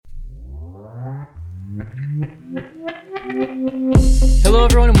Hello,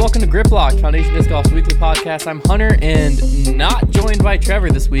 everyone, and welcome to Grip Lock, Foundation Disc Golf's weekly podcast. I'm Hunter, and not joined by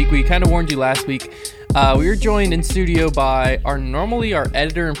Trevor this week. We kind of warned you last week. We were joined in studio by our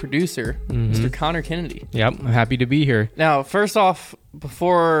editor and producer, Mr. Connor Kennedy. Yep, I'm happy to be here. Now, first off,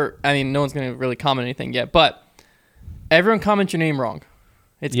 no one's going to really comment anything yet, but everyone comment your name wrong.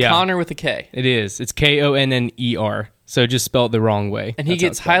 It's Connor with a K. It is. It's Konner, so just spelled the wrong way. And he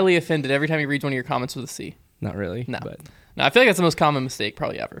gets highly offended every time he reads one of your comments with a C. Not really. No, I feel like that's the most common mistake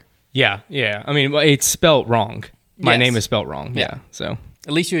probably ever. Yeah. I mean, it's spelled wrong. My name is spelled wrong. Yeah. So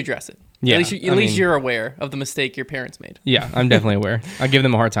at least you address it. Yeah. At least you're aware of the mistake your parents made. Yeah, I'm definitely aware. I give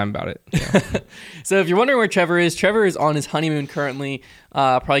them a hard time about it. So. So if you're wondering where Trevor is on his honeymoon currently,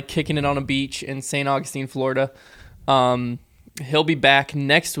 probably kicking it on a beach in St. Augustine, Florida. He'll be back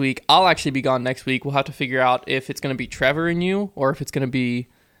next week. I'll actually be gone next week. We'll have to figure out if it's going to be Trevor and you or if it's going to be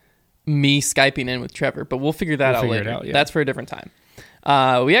me Skyping in with Trevor, but we'll figure that out later. That's for a different time.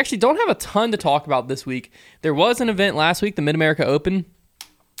 We actually don't have a ton to talk about this week. There was an event last week, the Mid-America Open.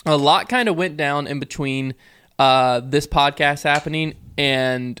 A lot kind of went down in between this podcast happening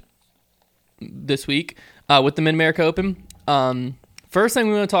and this week with the Mid-America Open. First thing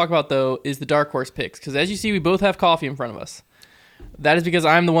we want to talk about, though, is the dark horse picks, because as you see, we both have coffee in front of us. That is because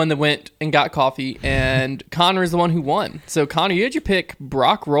I'm the one that went and got coffee, and Connor is the one who won. So, Connor, you had your pick,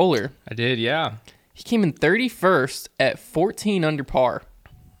 Brock Roller. I did, yeah. He came in 31st at 14 under par.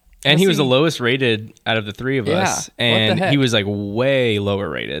 And he was the lowest rated out of the three of us, and he was like way lower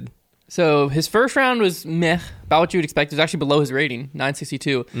rated. So, his first round was meh, about what you would expect. It was actually below his rating,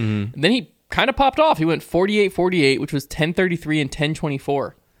 962. And then he kind of popped off. He went 48-48, which was 1033 and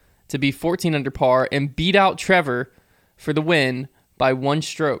 1024 to be 14 under par and beat out Trevor for the win by one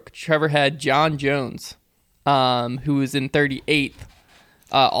stroke. Trevor had John Jones, who was in 38th,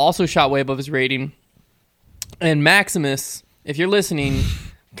 also shot way above his rating. And Maximus, if you're listening,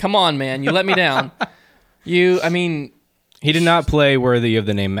 come on, man, you let me down. He did not play worthy of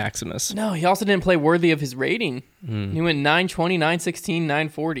the name Maximus. No, he also didn't play worthy of his rating. He went 920, 916,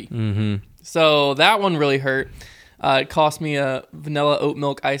 940. So that one really hurt. It cost me a vanilla oat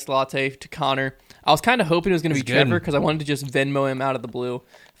milk iced latte to Connor. I was kind of hoping it was going to be Trevor because I wanted to just Venmo him out of the blue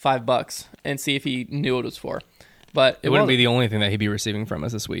 $5 and see if he knew what it was for. But it wouldn't be the only thing that he'd be receiving from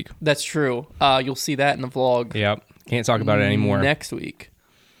us this week. That's true. You'll see that in the vlog. Yep. Can't talk about it anymore. Next week.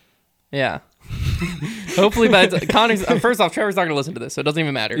 Yeah. Hopefully, Connor's first off, Trevor's not going to listen to this, so it doesn't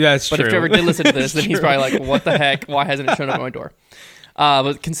even matter. Yeah, that's true. But if Trevor did listen to this, then he's probably like, "What the heck? Why hasn't it shown up at my door?"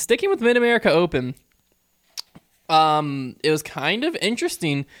 But sticking with Mid-America Open, it was kind of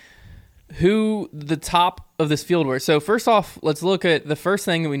interesting who the top of this field were. So first off, let's look at the first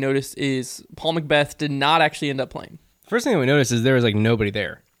thing that we noticed is Paul McBeth did not actually end up playing. First thing that we noticed is there was like nobody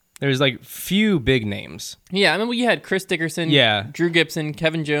there. There's like few big names. Yeah, I mean, you had Chris Dickerson, Drew Gibson,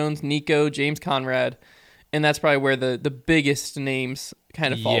 Kevin Jones, Nico, James Conrad, and that's probably where the biggest names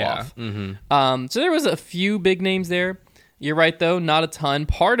kind of fall off. So there was a few big names there. You're right, though, not a ton.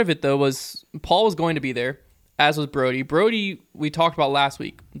 Part of it, though, was Paul was going to be there, as was Brody. Brody, we talked about last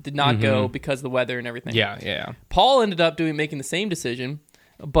week, did not go because of the weather and everything. Yeah. Paul ended up making the same decision,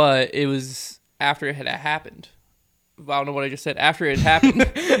 but it was after it had happened. I don't know what I just said. After it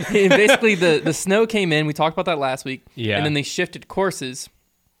happened, basically the snow came in. We talked about that last week. Yeah. And then they shifted courses.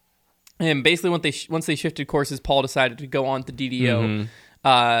 And basically, once they shifted courses, Paul decided to go on to DDO.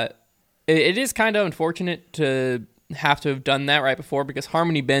 It is kind of unfortunate to have to have done that right before because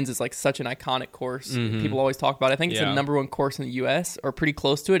Harmony Bends is like such an iconic course. People always talk about it. I think it's the number one course in the U.S. or pretty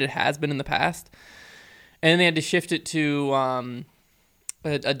close to it. It has been in the past. And then they had to shift it to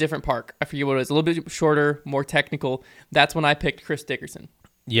a different park. I forget what it was. A little bit shorter, more technical. That's when I picked Chris Dickerson.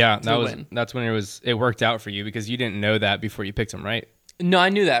 Yeah, that's when it worked out for you because you didn't know that before you picked him, right? No, I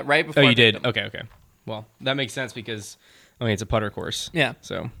knew that right before. Oh, you did? Okay. Well, that makes sense because it's a putter course. Yeah.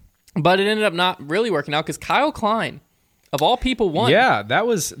 So, but it ended up not really working out because Kyle Klein, of all people, won. Yeah, that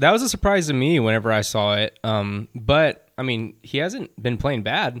was a surprise to me whenever I saw it. But I mean, he hasn't been playing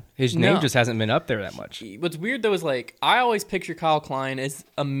bad. His name just hasn't been up there that much. What's weird though is like I always picture Kyle Klein as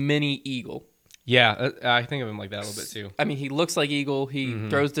a mini Eagle. Yeah, I think of him like that a little bit too. I mean, he looks like Eagle. He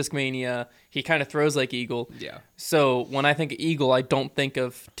throws Discmania. He kind of throws like Eagle. Yeah. So when I think of Eagle, I don't think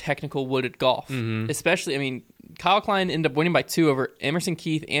of technical wooded golf. Especially, I mean, Kyle Klein ended up winning by 2 over Emerson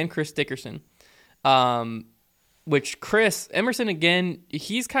Keith and Chris Dickerson. Which Emerson, again,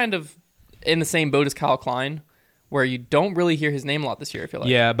 he's kind of in the same boat as Kyle Klein, where you don't really hear his name a lot this year, I feel like.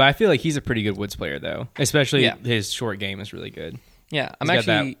 Yeah, but I feel like he's a pretty good woods player, though. Especially his short game is really good. Yeah, I'm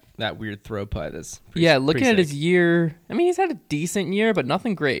actually got that weird throw putt. That's looking at his year. I mean, he's had a decent year, but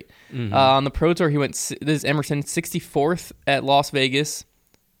nothing great. On the Pro Tour, he went. This is Emerson 64th at Las Vegas,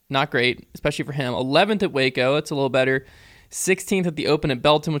 Not great, especially for him. 11th at Waco. It's a little better. 16th at the Open at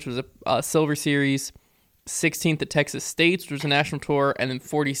Belton, which was a Silver Series. 16th at Texas State, which was a national tour. And then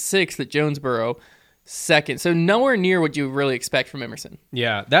 46th at Jonesboro, second. So nowhere near what you really expect from Emerson.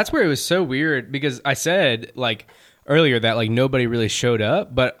 Yeah, that's where it was so weird because I said like earlier that like nobody really showed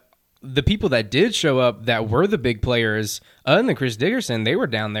up, but the people that did show up that were the big players, other than Chris Dickerson, they were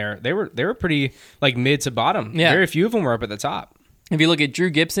down there. They were pretty like mid to bottom. Yeah. Very few of them were up at the top. If you look at Drew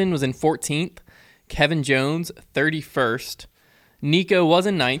Gibson was in 14th, Kevin Jones 31st, Nico was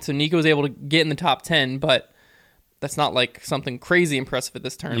in 9th, so Nico was able to get in the top 10, but that's not like something crazy impressive at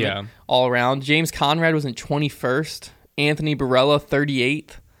this tournament all around. James Conrad was in 21st, Anthony Barella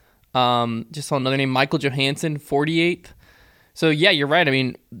 38th. Just saw another name, Michael Johansson 48th. So, yeah, you're right. I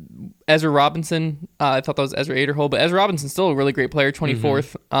mean, Ezra Robinson, I thought that was Ezra Aderhold, but Ezra Robinson's still a really great player,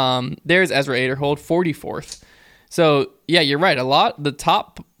 24th. There's Ezra Aderhold, 44th. So, yeah, you're right. The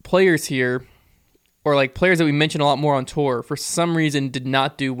top players here, or like players that we mentioned a lot more on tour, for some reason did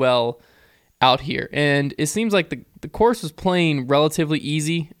not do well out here. And it seems like the course was playing relatively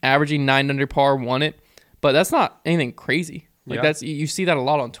easy, averaging 9 under par, won it. But that's not anything crazy. Like that's you see that a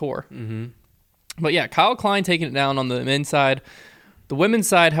lot on tour. Mm-hmm. But yeah, Kyle Klein taking it down on the men's side. The women's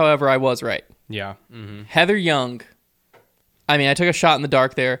side, however, I was right. Yeah. Mm-hmm. Heather Young. I mean, I took a shot in the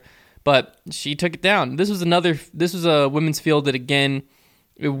dark there, but she took it down. This was a women's field that, again,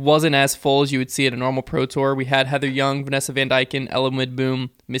 it wasn't as full as you would see at a normal pro tour. We had Heather Young, Vanessa Van Dyken, Ellen Widboom,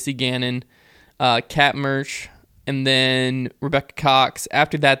 Missy Gannon, Kat Mersch, and then Rebecca Cox.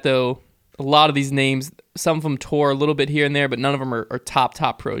 After that, though, a lot of these names, some of them tore a little bit here and there, but none of them are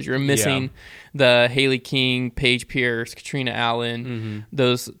top pros. You're missing the Haley King, Paige Pierce, Katrina Allen,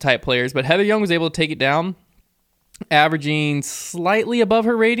 those type players. But Heather Young was able to take it down, averaging slightly above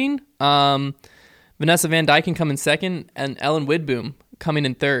her rating. Vanessa Van Dyken coming second, and Ellen Widboom coming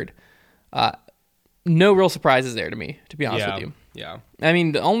in third. No real surprises there to me, to be honest with you. Yeah. I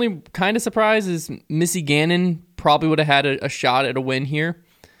mean, the only kind of surprise is Missy Gannon probably would have had a shot at a win here.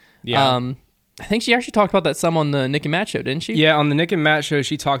 Yeah. I think she actually talked about that some on the Nick and Matt show, didn't she? Yeah, on the Nick and Matt show,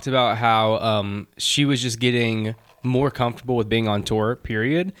 she talked about how she was just getting more comfortable with being on tour,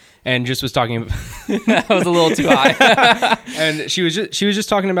 period, and just was talking about that was a little too high. And she was just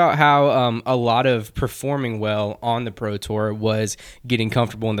talking about how a lot of performing well on the pro tour was getting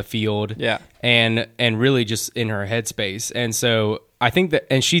comfortable in the field, and really just in her headspace. And so I think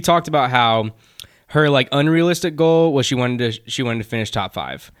that, and she talked about how her like unrealistic goal was she wanted to finish top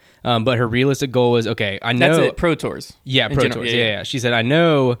 5. But her realistic goal was, okay, I know... That's it, pro tours. Yeah, pro tours. Yeah. She said, I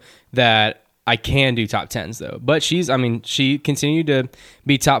know that I can do top 10s, though. But she continued to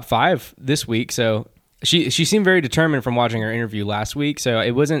be top 5 this week, so she seemed very determined from watching her interview last week, so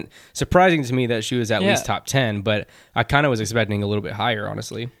it wasn't surprising to me that she was at least top 10, but I kind of was expecting a little bit higher,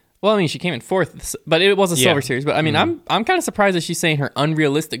 honestly. Well, I mean, she came in 4th, but it was a Silver Series. But, I mean, I'm kind of surprised that she's saying her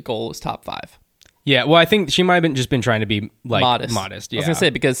unrealistic goal is top 5. Yeah, well, I think she might have just been trying to be like modest. Yeah. I was gonna say,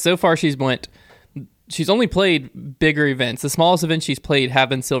 because so far she's only played bigger events. The smallest events she's played have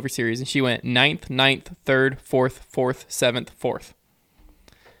been Silver Series, and she went 9th, 3rd, 4th, 4th, 7th, 4th.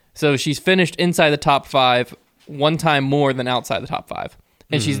 So she's finished inside the top 5 one time more than outside the top 5,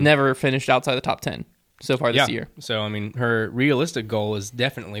 and she's never finished outside the top 10 so far this year. So I mean, her realistic goal is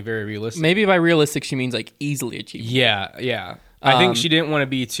definitely very realistic. Maybe by realistic she means like easily achievable. Yeah. I think she didn't want to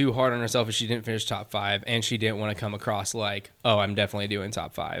be too hard on herself if she didn't finish top 5, and she didn't want to come across like, oh, I'm definitely doing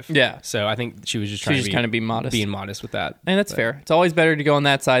top 5. Yeah. So I think she was just trying to be modest. Being modest with that. And that's fair. It's always better to go on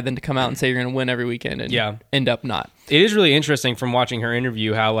that side than to come out and say you're going to win every weekend and end up not. It is really interesting from watching her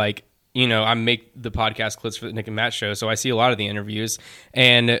interview how, like, you know, I make the podcast clips for the Nick and Matt show, so I see a lot of the interviews,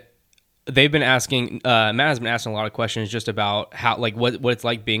 and they've been asking, Matt has been asking a lot of questions just about how, like, what it's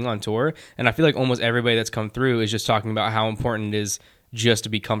like being on tour, and I feel like almost everybody that's come through is just talking about how important it is just to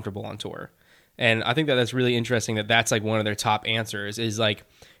be comfortable on tour. And I think that that's really interesting that that's like one of their top answers is like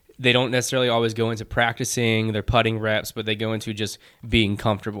they don't necessarily always go into practicing their putting reps, but they go into just being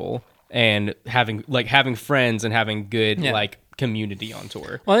comfortable and having friends and having good like community on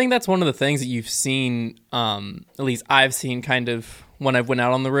tour. Well, I think that's one of the things that you've seen, at least I've seen kind of when I've went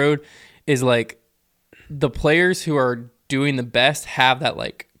out on the road, is like the players who are doing the best have that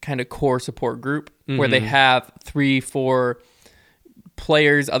like kind of core support group where they have 3-4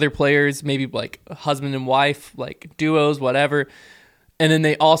 players, other players, maybe like husband and wife, like duos, whatever. And then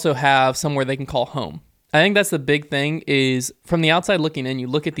they also have somewhere they can call home. I think that's the big thing is from the outside looking in, you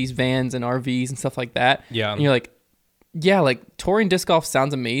look at these vans and RVs and stuff like that. Yeah. And you're like, yeah, like touring disc golf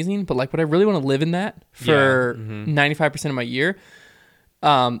sounds amazing, but like would I really want to live in that for 95% of my year?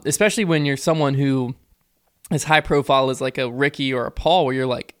 Especially when you're someone who is high profile as like a Ricky or a Paul, where you're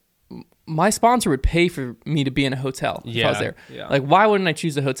like, my sponsor would pay for me to be in a hotel if I was there. Yeah. Like, why wouldn't I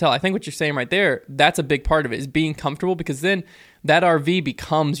choose a hotel? I think what you're saying right there, that's a big part of it, is being comfortable, because then that RV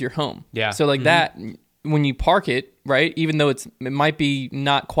becomes your home. Yeah. So like that, when you park it, right, even though it might be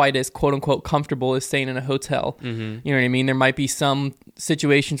not quite as quote unquote comfortable as staying in a hotel, you know what I mean? There might be some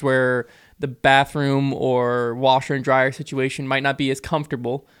situations where the bathroom or washer and dryer situation might not be as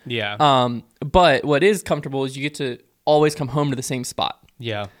comfortable. Yeah. But what is comfortable is you get to always come home to the same spot.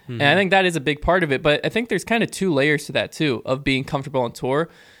 Yeah. And I think that is a big part of it. But I think there's kind of 2 layers to that too, of being comfortable on tour.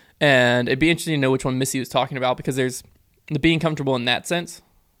 And it'd be interesting to know which one Missy was talking about, because there's the being comfortable in that sense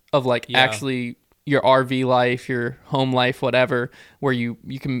of like actually your RV life, your home life, whatever, where you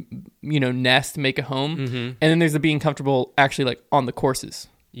can, nest, make a home. And then there's the being comfortable actually like on the courses.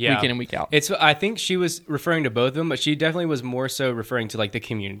 Yeah. Week in and week out. I think she was referring to both of them, but she definitely was more so referring to like the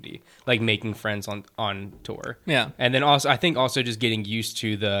community, like making friends on tour. Yeah. And then also, I think also just getting used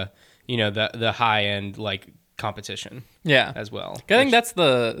to the high end like competition. Yeah. As well. I think that's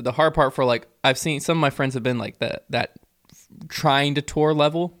the hard part for like, I've seen some of my friends have been like that trying to tour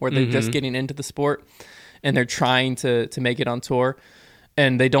level where they're just getting into the sport and they're trying to make it on tour,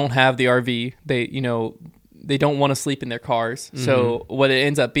 and they don't have the RV. They don't want to sleep in their cars. So what it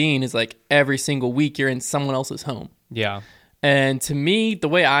ends up being is like every single week you're in someone else's home. Yeah. And to me, the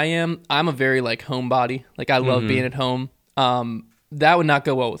way I'm a very like homebody. Like I love being at home. That would not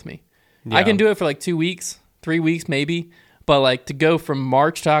go well with me. Yeah. I can do it for like 2 weeks, 3 weeks maybe. But like to go from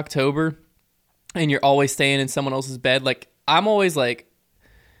March to October and you're always staying in someone else's bed, like I'm always like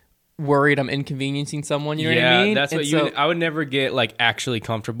worried I'm inconveniencing someone, you know what I mean? That's what I would never get like actually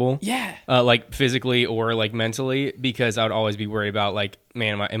comfortable. Yeah. Like physically or like mentally, because I would always be worried about like,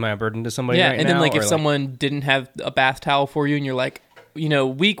 man, am I a burden to somebody right now? And then like if someone didn't have a bath towel for you and you're like,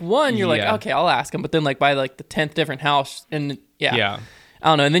 week 1, you're like, okay, I'll ask them. But then like by like the 10th different house and I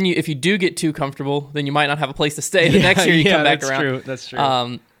don't know. And then if you do get too comfortable, then you might not have a place to stay. The next year you come back around. That's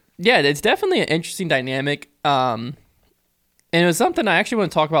true. It's definitely an interesting dynamic. And it was something I actually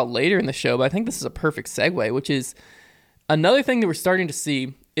want to talk about later in the show, but I think this is a perfect segue, which is another thing that we're starting to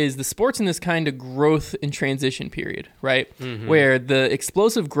see is the sports in this kind of growth and transition period, right? Where the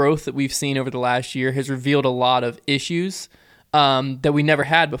explosive growth that we've seen over the last year has revealed a lot of issues that we never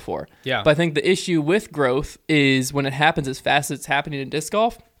had before. Yeah. But I think the issue with growth is when it happens as fast as it's happening in disc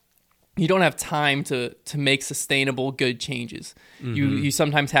golf, you don't have time to make sustainable, good changes. You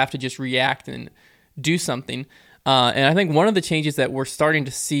sometimes have to just react and do something. And I think one of the changes that we're starting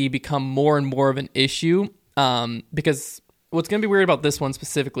to see become more and more of an issue, because what's going to be weird about this one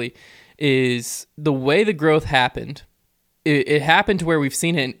specifically is the way the growth happened. It happened to where we've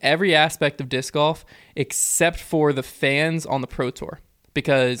seen it in every aspect of disc golf except for the fans on the Pro Tour,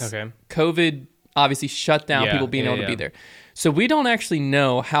 because COVID obviously shut down people being able to be there. So we don't actually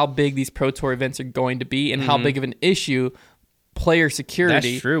know how big these Pro Tour events are going to be and how big of an issue player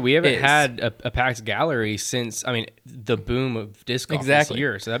security. That's true. We haven't had a packed gallery since, the boom of disc golf this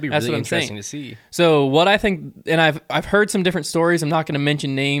year. So that'd be really interesting to see. So what I think, and I've heard some different stories. I'm not going to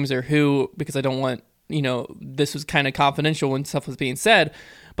mention names or who, because I don't want, this was kind of confidential when stuff was being said.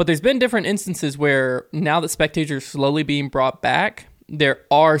 But there's been different instances where now that spectators are slowly being brought back, there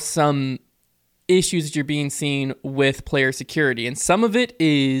are some issues that you're being seen with player security. And some of it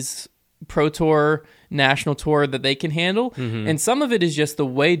is Pro Tour, National Tour that they can handle. And some of it is just the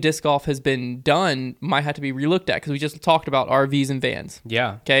way disc golf has been done might have to be relooked at, because we just talked about RVs and vans.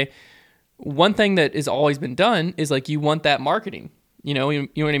 Yeah. Okay. One thing that has always been done is like you want that marketing. You know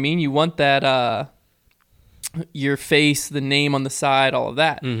what I mean? You want that your face, the name on the side, all of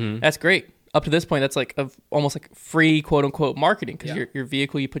that. That's great. Up to this point, that's like almost like free quote unquote marketing, because your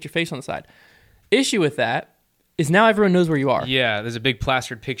vehicle, you put your face on the side. Issue with that is now everyone knows where you are. Yeah, there's a big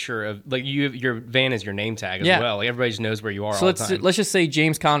plastered picture of like your van is your name tag as well. Like everybody just knows where you are. So let's just say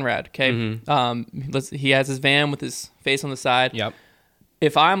James Conrad. Okay, he has his van with his face on the side. Yep.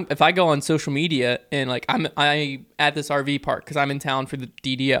 If I go on social media and like I'm at this RV park because I'm in town for the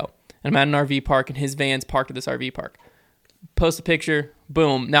DDO and I'm at an RV park and his van's parked at this RV park, post a picture,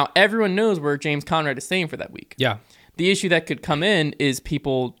 boom. Now everyone knows where James Conrad is staying for that week. Yeah. The issue that could come in is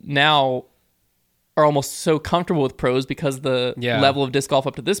people now are almost so comfortable with pros because the level of disc golf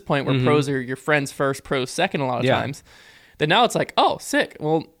up to this point where pros are your friends first, pros second a lot of times, that now it's like, oh, sick.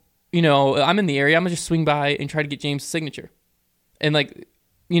 Well, I'm in the area. I'm going to just swing by and try to get James' signature. And like,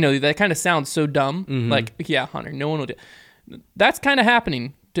 that kind of sounds so dumb. Like, yeah, Hunter, no one will do. That's kind of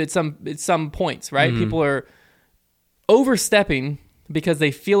happening at some points, right? People are overstepping because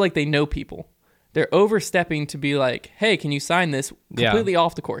they feel like they know people. They're overstepping to be like, hey, can you sign this completely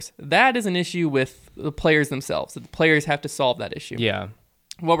off the course? That is an issue with the players themselves. The players have to solve that issue. Yeah.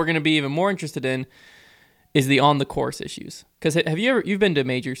 What we're going to be even more interested in is the on the course issues. Because you've been to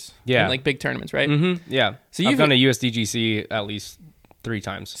majors, yeah, and like big tournaments, right? Mm-hmm. Yeah. So I've done a USDGC at least 3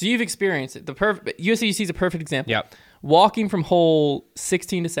 times. So you've experienced it. USDGC is a perfect example. Yeah. Walking from hole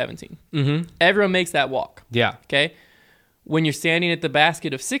 16 to 17. Mm-hmm. Everyone makes that walk. Yeah. Okay. When you're standing at the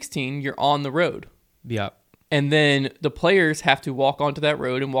basket of 16, you're on the road. Yeah. And then the players have to walk onto that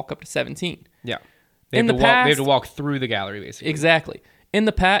road and walk up to 17. Yeah. They have to walk through the gallery, basically. Exactly. In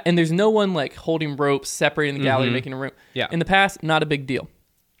the past, and there's no one like holding ropes, separating the gallery, making a room. Yeah. In the past, not a big deal.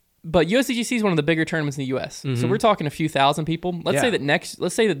 But USDGC is one of the bigger tournaments in the U.S. So we're talking a few thousand people. Let's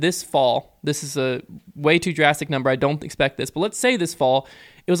say that this fall, this is a way too drastic number. I don't expect this, but let's say this fall,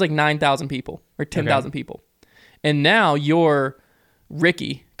 it was like 9,000 people or 10,000 people. And now you're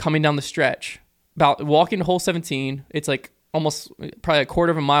Ricky coming down the stretch, about walking to hole 17. It's like almost probably a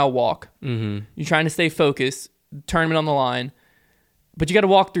quarter of a mile walk. Mm-hmm. You're trying to stay focused, tournament on the line. But you got to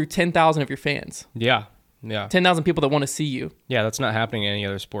walk through 10,000 of your fans. Yeah. Yeah. 10,000 people that want to see you. Yeah, that's not happening in any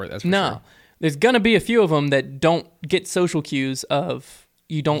other sport, that's for sure. There's going to be a few of them that don't get social cues of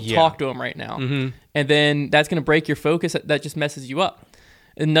you don't talk to them right now. Mm-hmm. And then that's going to break your focus. That just messes you up.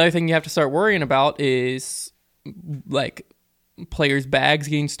 Another thing you have to start worrying about is like players' bags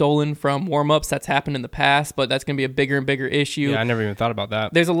getting stolen from warm-ups. That's happened in the past, but that's going to be a bigger and bigger issue. Yeah, I never even thought about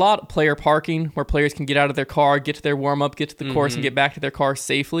that. There's a lot of player parking where players can get out of their car, get to their warm-up, get to the course, and get back to their car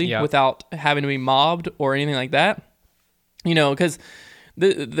safely without having to be mobbed or anything like that. You know, because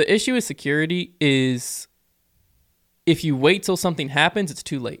the issue with security is if you wait till something happens, it's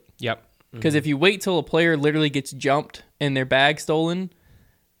too late. Yep. Because if you wait till a player literally gets jumped and their bag stolen,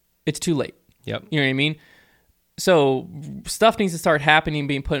 it's too late. Yep. You know what I mean? So stuff needs to start happening,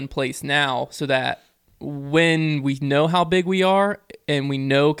 being put in place now so that when we know how big we are and we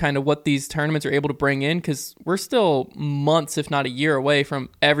know kind of what these tournaments are able to bring in, because we're still months, if not a year away from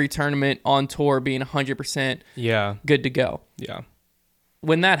every tournament on tour being 100% good to go. Yeah.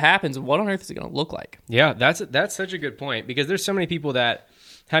 When that happens, what on earth is it going to look like? Yeah, that's such a good point, because there's so many people that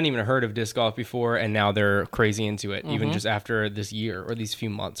hadn't even heard of disc golf before, and now they're crazy into it, even just after this year or these few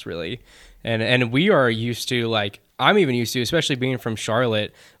months, really. And we are used to, like, I'm even used to, especially being from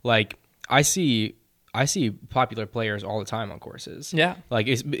Charlotte, like, I see popular players all the time on courses. Yeah. Like,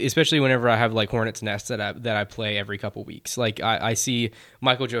 especially whenever I have, like, Hornets Nest that I play every couple weeks. Like, I see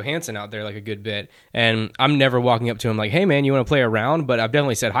Michael Johansson out there, like, a good bit. And I'm never walking up to him like, hey, man, you want to play around? But I've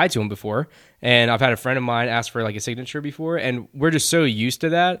definitely said hi to him before. And I've had a friend of mine ask for, like, a signature before. And we're just so used to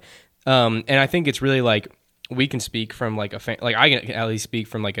that. And I think it's really, like, we can speak from like a fan, like I can at least speak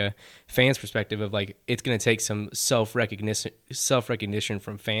from like a fan's perspective of like it's going to take some self-recognition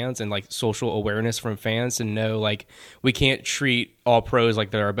from fans and like social awareness from fans to know like we can't treat all pros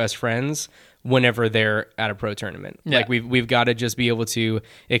like they're our best friends whenever they're at a pro tournament. Yeah. Like we've got to just be able to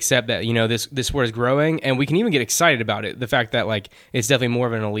accept that, you know, this sport is growing, and we can even get excited about it. The fact that like it's definitely more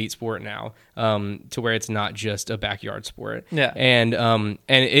of an elite sport now, to where it's not just a backyard sport. Yeah. And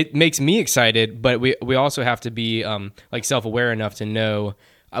it makes me excited, but we also have to be like self-aware enough to know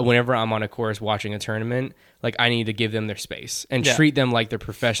whenever I'm on a course watching a tournament, like I need to give them their space and treat them like they're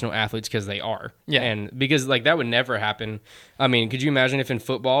professional athletes, because they are. Yeah. And because like that would never happen. I mean, could you imagine if in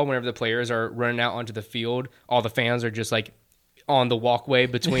football, whenever the players are running out onto the field, all the fans are just like on the walkway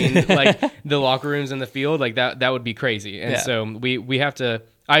between like the locker rooms and the field? Like that would be crazy. And so we have to,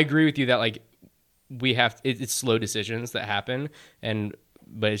 I agree with you that like we have, it's slow decisions that happen,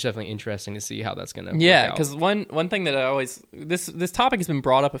 but it's definitely interesting to see how that's going to work out. Because one thing that I always, this topic has been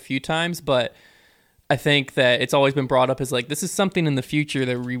brought up a few times, but I think that it's always been brought up as like, this is something in the future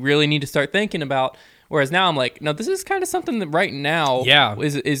that we really need to start thinking about. Whereas now I'm like, no, this is kind of something that right now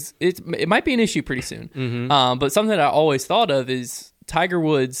it might be an issue pretty soon. Mm-hmm. But something that I always thought of is Tiger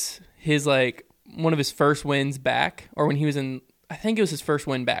Woods, his like one of his first wins back, or when he was in, I think it was his first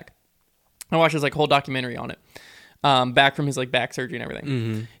win back. I watched his like whole documentary on it. Back from his like back surgery and everything.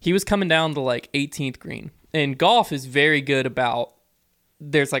 Mm-hmm. He was coming down to like 18th green. And golf is very good about,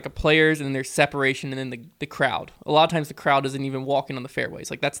 there's like a players and then there's separation and then the crowd. A lot of times the crowd isn't even walking on the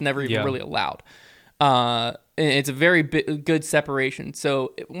fairways. Like that's never even really allowed. And it's a very good separation.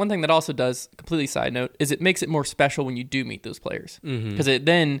 So one thing that also does, completely side note, is it makes it more special when you do meet those players. Because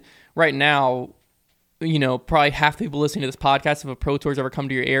then right now, you know, probably half the people listening to this podcast, if a pro tour's ever come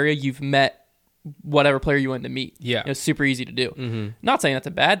to your area, you've met whatever player you wanted to meet. Yeah. It's super easy to do. Mm-hmm. Not saying that's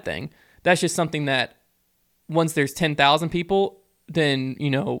a bad thing. That's just something that once there's 10,000 people, then, you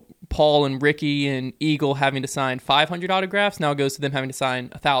know, Paul and Ricky and Eagle having to sign 500 autographs now goes to them having to sign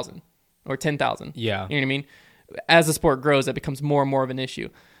 1,000 or 10,000. Yeah. You know what I mean? As the sport grows, that becomes more and more of an issue.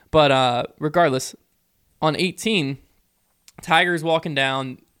 But regardless, on 18, Tiger's walking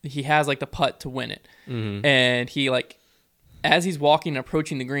down. He has like the putt to win it. And he like, as he's walking and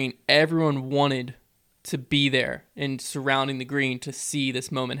approaching the green, everyone wanted to be there and surrounding the green to see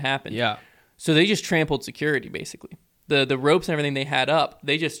this moment happen. Yeah. So they just trampled security, basically. The ropes and everything they had up,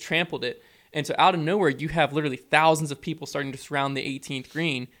 they just trampled it. And so out of nowhere, you have literally thousands of people starting to surround the 18th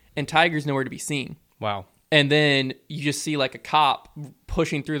green, and Tiger's nowhere to be seen. Wow. And then you just see like a cop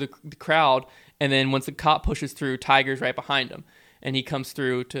pushing through the crowd. And then once the cop pushes through, Tiger's right behind him. And he comes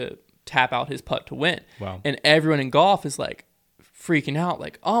through to tap out his putt to win. Wow. And everyone in golf is like freaking out.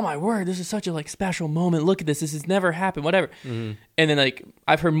 Like, oh my word, this is such a like special moment. Look at this. This has never happened, whatever. And then like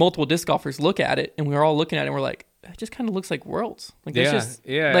I've heard multiple disc golfers look at it, and we were all looking at it and we're like, it just kind of looks like Worlds. Like, it's just,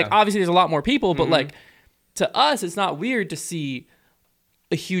 like obviously there's a lot more people, but like to us, it's not weird to see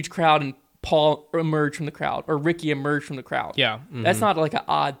a huge crowd and Paul emerge from the crowd or Ricky emerge from the crowd. Yeah. That's not like an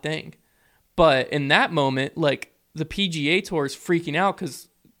odd thing. But in that moment, like the PGA Tour is freaking out because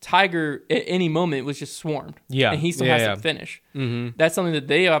Tiger at any moment was just swarmed. Yeah. And he still has to finish. That's something that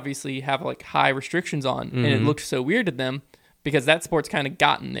they obviously have like high restrictions on. And it looks so weird to them because that sport's kind of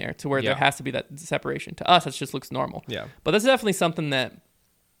gotten there to where there has to be that separation. To us, it just looks normal. Yeah. But that's definitely something that,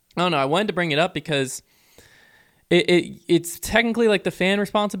 I don't know, I wanted to bring it up because it's technically like the fan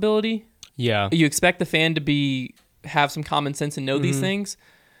responsibility. Yeah. You expect the fan to have some common sense and know these things,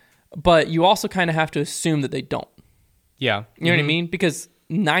 but you also kind of have to assume that they don't. Yeah. You know what I mean? Because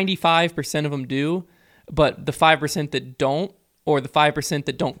 95% of them do, but the 5% that don't, or the 5%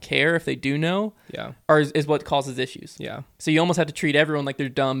 that don't care if they do know, is what causes issues. Yeah. So you almost have to treat everyone like they're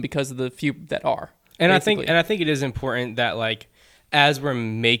dumb because of the few that are. And basically. I think it is important that like as we're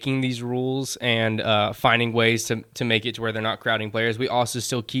making these rules and finding ways to make it to where they're not crowding players, we also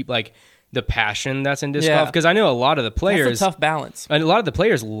still keep like the passion that's in disc golf, because I know a lot of the players, that's a tough balance, and a lot of the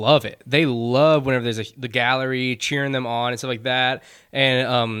players love it. They love whenever there's the gallery cheering them on and stuff like that,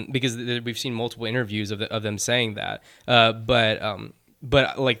 and because we've seen multiple interviews of them saying that.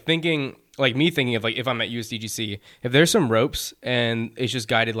 But like thinking of like if I'm at USDGC, if there's some ropes and it's just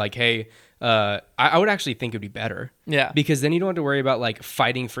guided like, hey. I would actually think it'd be better. Yeah. Because then you don't have to worry about like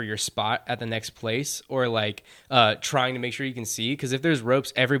fighting for your spot at the next place or like trying to make sure you can see. Because if there's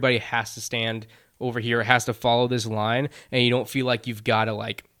ropes, everybody has to stand over here, has to follow this line, and you don't feel like you've got to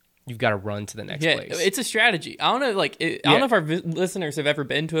run to the next place. It's a strategy. I don't know, I don't know if our listeners have ever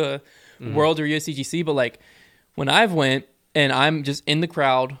been to a World or USDGC, but like when I've went and I'm just in the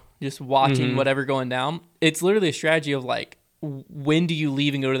crowd, just watching whatever going down, it's literally a strategy of like, when do you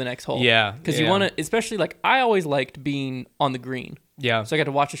leave and go to the next hole? Yeah. Because you want to, especially like I always liked being on the green. Yeah. So I got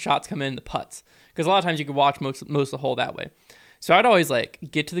to watch the shots come in, the putts. Because a lot of times you could watch most of the hole that way. So I'd always like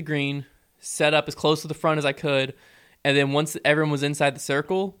get to the green, set up as close to the front as I could. And then once everyone was inside the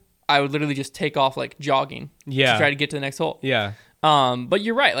circle, I would literally just take off like jogging. Yeah. To try to get to the next hole. Yeah. But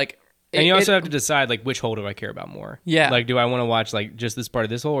you're right. Like, and you also have to decide like which hole do I care about more? Yeah. Like, do I want to watch like just this part of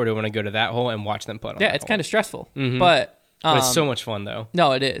this hole, or do I want to go to that hole and watch them putt on? Yeah, it's kind of stressful, but it's so much fun though.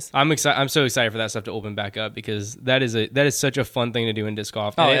 No, it is. I'm excited. I'm so excited for that stuff to open back up because that is such a fun thing to do in disc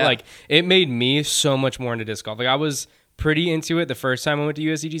golf. And it made me so much more into disc golf. Like I was pretty into it the first time I went to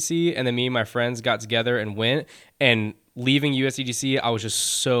USDGC, and then me and my friends got together and went. And leaving USDGC, I was just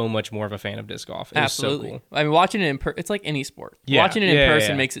so much more of a fan of disc golf. It Absolutely. was so cool. I mean, watching it in it's like any sport. Yeah. Watching it in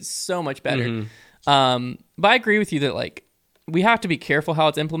person makes it so much better. But I agree with you that like we have to be careful how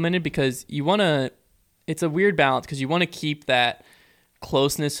it's implemented because you want to. It's a weird balance because you want to keep that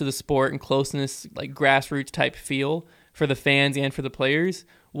closeness to the sport and closeness, like grassroots type feel for the fans and for the players,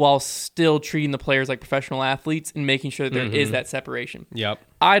 while still treating the players like professional athletes and making sure that there is that separation. Yep.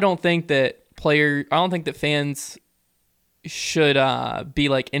 I don't think that fans should be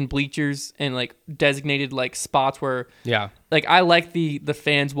like in bleachers and like designated like spots where like I like the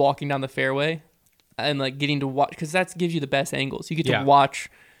fans walking down the fairway and like getting to watch because that gives you the best angles. You get to watch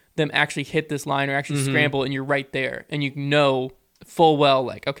them actually hit this line or actually scramble, and you're right there, and you know full well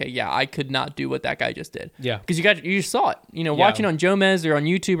like, okay, yeah, I could not do what that guy just did. Yeah, because you just saw it. You know, watching on Jomez or on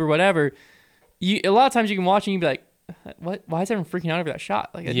YouTube or whatever. A lot of times you can watch and you be like, what? Why is everyone freaking out over that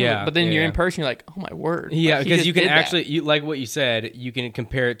shot? Like, but then you're in person, you're like, oh my word. Yeah, because you can actually, like what you said, you can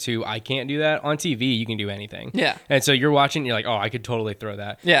compare it to I can't do that on TV. You can do anything. Yeah, and so you're watching, you're like, oh, I could totally throw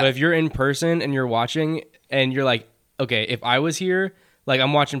that. Yeah, but if you're in person and you're watching and you're like, okay, if I was here. Like,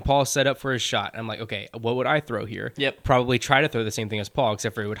 I'm watching Paul set up for his shot. I'm like, okay, what would I throw here? Yep. Probably try to throw the same thing as Paul,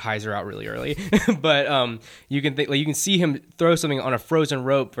 except for it would hyzer out really early. But you can see him throw something on a frozen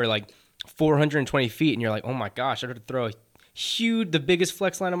rope for like 420 feet, and you're like, oh my gosh, I have to throw the biggest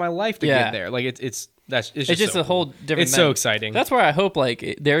flex line of my life to get there. Like it's just a whole different It's thing. so exciting. That's why I hope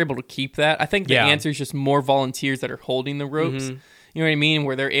like they're able to keep that. I think the answer is just more volunteers that are holding the ropes. You know what I mean?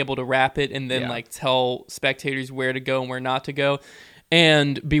 Where they're able to wrap it and then like tell spectators where to go and where not to go,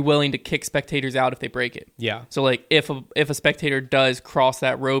 and be willing to kick spectators out if they break it. Yeah. So like if a spectator does cross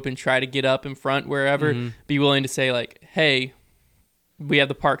that rope and try to get up in front wherever, be willing to say like, hey, we have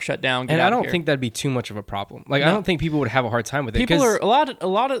the park shut down. Get and out I don't of here. think that'd be too much of a problem. Like I don't think people would have a hard time with it. People are a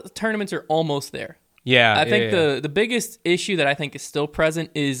lot of tournaments are almost there. Yeah, I think the biggest issue that I think is still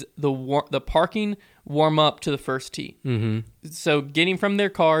present is the parking warm up to the first tee. So getting from their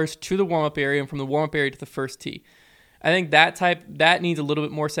cars to the warm up area and from the warm up area to the first tee. I think that needs a little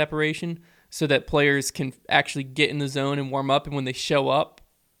bit more separation so that players can actually get in the zone and warm up, and when they show up,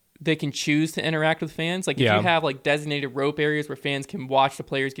 they can choose to interact with fans. Like if you have like designated rope areas where fans can watch the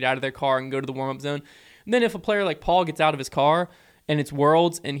players get out of their car and go to the warm up zone. And then if a player like Paul gets out of his car and it's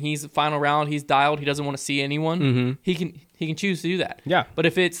Worlds and he's the final round, he's dialed, he doesn't want to see anyone, he can choose to do that. Yeah. But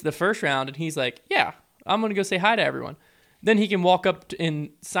if it's the first round and he's like, yeah, I'm going to go say hi to everyone, then he can walk up and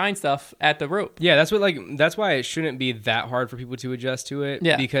sign stuff at the rope. Yeah, that's why it shouldn't be that hard for people to adjust to it.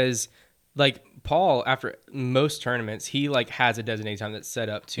 Yeah. Because like Paul, after most tournaments, he like has a designated time that's set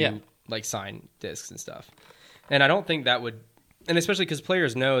up to like sign discs and stuff. And I don't think that would, and especially because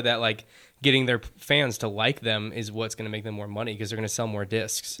players know that like getting their fans to like them is what's going to make them more money because they're going to sell more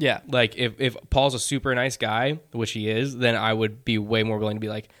discs. Yeah. Like if Paul's a super nice guy, which he is, then I would be way more willing to be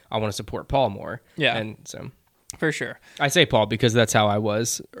like, I want to support Paul more. Yeah. And so For sure. I say Paul because that's how I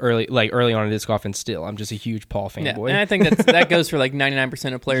was early on in disc golf, and still I'm just a huge Paul fanboy. And I think that goes for like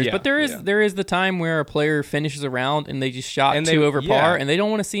 99% of players. Yeah, but there is the time where a player finishes a round and they just shot two over par and they don't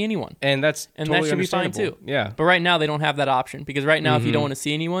want to see anyone. And that's totally that should be fine too. Yeah. But right now they don't have that option because right now if you don't want to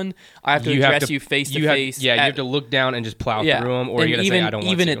see anyone, I have to address you face to face. Yeah, you have to look down and just plow through them, or you got to say I don't want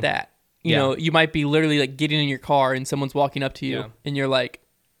to. Even at that, you know, you might be literally like getting in your car and someone's walking up to you and you're like,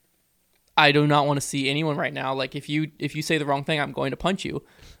 I do not want to see anyone right now. Like if you say the wrong thing, I'm going to punch you.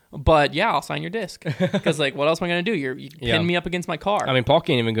 But yeah, I'll sign your disc because like what else am I going to do? You pin me up against my car. I mean, Paul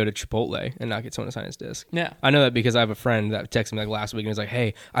can't even go to Chipotle and not get someone to sign his disc. Yeah, I know that because I have a friend that texted me like last week and was like,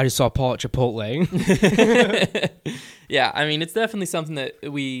 "Hey, I just saw Paul at Chipotle." Yeah, I mean, it's definitely something that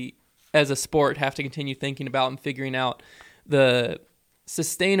we as a sport have to continue thinking about and figuring out the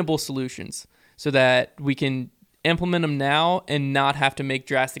sustainable solutions so that we can implement them now and not have to make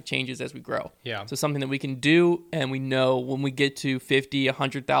drastic changes as we grow. Yeah. So something that we can do, and we know when we get to 50,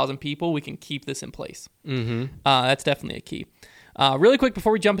 100,000 people, we can keep this in place. That's definitely a key. Really quick,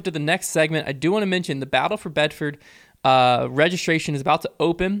 before we jump into the next segment, I do want to mention the Battle for Bedford registration is about to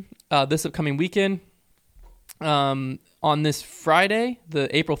open this upcoming weekend. On this Friday, the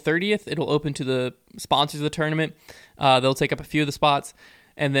April 30th, it'll open to the sponsors of the tournament. They'll take up a few of the spots.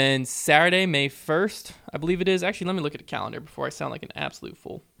 And then Saturday, May 1st, I believe it is. Actually, let me look at the calendar before I sound like an absolute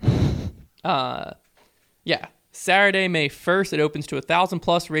fool. Saturday, May 1st, it opens to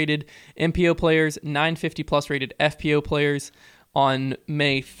 1,000-plus rated MPO players, 950-plus rated FPO players. On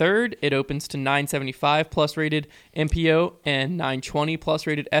May 3rd, it opens to 975-plus rated MPO and 920-plus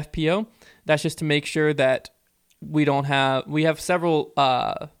rated FPO. That's just to make sure that we have several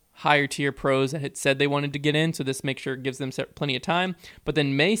higher tier pros that had said they wanted to get in, so this makes sure it gives them plenty of time. But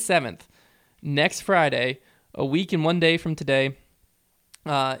then May 7th, next Friday, a week and 1 day from today,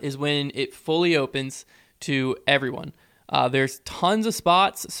 is when it fully opens to everyone. There's tons of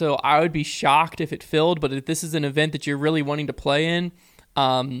spots, so I would be shocked if it filled, but if this is an event that you're really wanting to play in,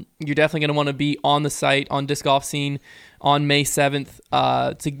 you're definitely going to want to be on the site, on Disc Golf Scene, on May 7th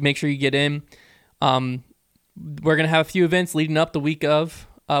to make sure you get in. We're going to have a few events leading up the week of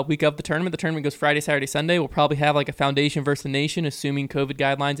the tournament. The tournament goes Friday, Saturday, Sunday. We'll probably have like a Foundation versus the Nation, assuming COVID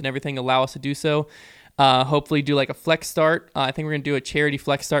guidelines and everything allow us to do so. Hopefully do like a flex start. I think we're going to do a charity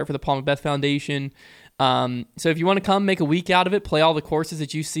flex start for the Paul Macbeth Foundation. So if you want to come, make a week out of it, play all the courses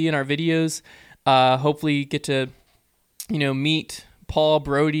that you see in our videos. Hopefully get to, meet Paul,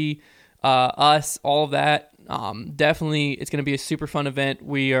 Brody, us, all of that. Definitely, it's going to be a super fun event.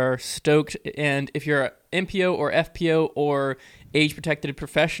 We are stoked. And if you're an MPO or FPO or age-protected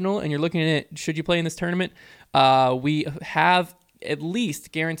professional and you're looking at should you play in this tournament, we have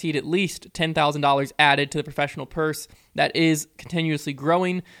guaranteed at least $10,000 added to the professional purse. That is continuously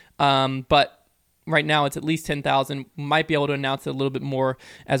growing, but right now it's at least $10,000. Might be able to announce it a little bit more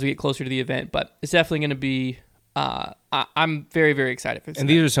as we get closer to the event, but it's definitely going to be. I'm very, very excited for this. And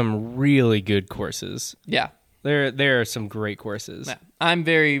these are some really good courses. Yeah. There are some great courses. Yeah. I'm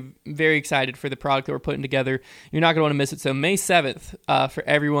very, very excited for the product that we're putting together. You're not going to want to miss it. So May 7th, for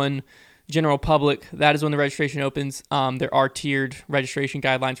everyone, general public, that is when the registration opens. There are tiered registration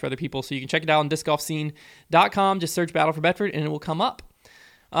guidelines for other people, so you can check it out on discgolfscene.com. Just search Battle for Bedford, and it will come up.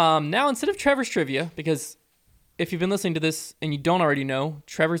 Now, instead of Trevor's trivia, because if you've been listening to this and you don't already know,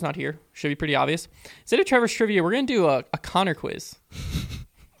 Trevor's not here. Should be pretty obvious. Instead of Trevor's trivia, we're going to do a Connor quiz.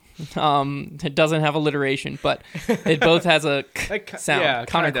 It doesn't have alliteration, but it both has a sound. Yeah,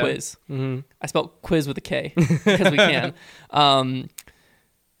 Connor quiz. Mm-hmm. I spelled quiz with a K because we can.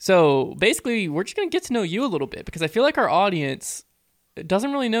 So basically, we're just going to get to know you a little bit because I feel like our audience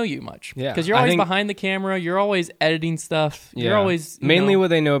doesn't really know you much. Yeah, because you're always behind the camera. You're always editing stuff. Yeah. You're always mainly what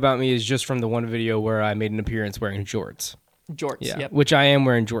they know about me is just from the one video where I made an appearance wearing jorts. Yeah, yep. Which I am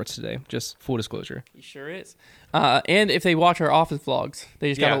wearing jorts today. Just full disclosure. He sure is. And if they watch our office vlogs,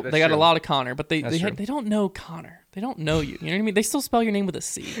 they just got a lot of Connor, but they don't know Connor. They don't know you. You know what I mean? They still spell your name with a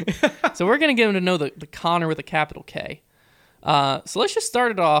C. So we're gonna get them to know the Connor with a capital K. So let's just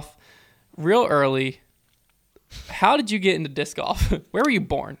start it off real early. How did you get into disc golf? Where were you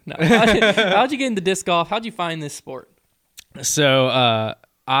born? No. How'd you get into disc golf? How'd you find this sport? So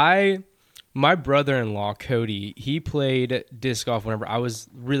my brother-in-law Cody, he played disc golf whenever I was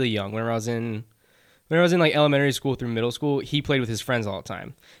really young. Whenever I was in like elementary school through middle school, he played with his friends all the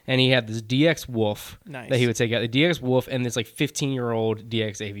time, and he had this DX Wolf that he would take out, the DX Wolf, and this like 15-year-old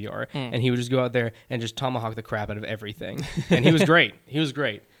DX AVR, and he would just go out there and just tomahawk the crap out of everything, and he was great. He was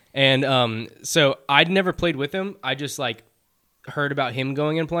great. And so I'd never played with him. I just like heard about him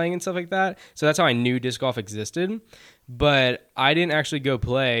going and playing and stuff like that. So that's how I knew disc golf existed. But I didn't actually go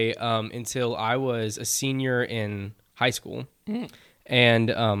play until I was a senior in high school.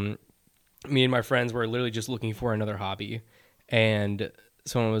 And me and my friends were literally just looking for another hobby. And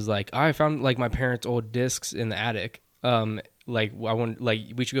someone was like, I found like my parents' old discs in the attic. We should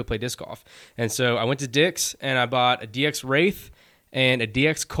go play disc golf. And so I went to Dick's and I bought a DX Wraith and a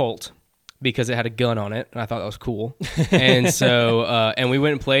DX Colt because it had a gun on it, and I thought that was cool. And so, and we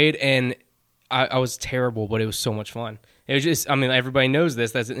went and played, and I was terrible, but it was so much fun. It was just, I mean, everybody knows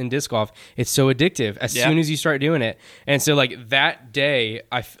this, that's in disc golf. It's so addictive as soon as you start doing it. And so, like, that day,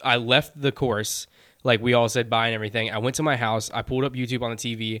 I left the course, like, we all said bye and everything. I went to my house, I pulled up YouTube on the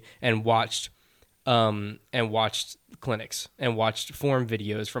TV, and watched clinics, and watched form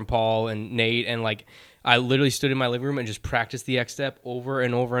videos from Paul and Nate, and, like, I literally stood in my living room and just practiced the X step over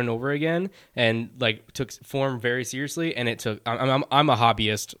and over and over again, and like took form very seriously. And it took. I'm a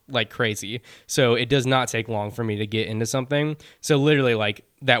hobbyist like crazy, so it does not take long for me to get into something. So literally, like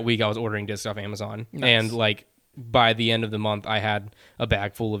that week, I was ordering discs off Amazon, and like by the end of the month, I had a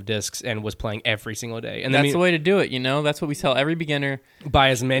bag full of discs and was playing every single day. And that's the way to do it, you know? That's what we tell every beginner. Buy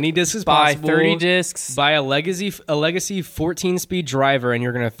as many discs as possible. Buy 30 discs. Buy a legacy 14-speed driver, and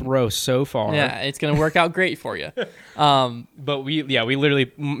you're going to throw so far. Yeah, it's going to work out great for you. But we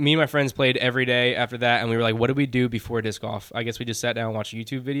literally, me and my friends played every day after that, and we were like, what did we do before disc golf? I guess we just sat down and watched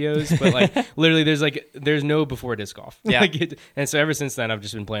YouTube videos, but like literally there's no before disc golf. Yeah. And so ever since then, I've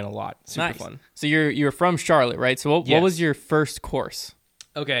just been playing a lot. Super fun. So you're from Charlotte, right? So what was your first course?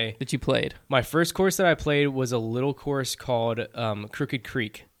 Okay. That you played? My first course that I played was a little course called Crooked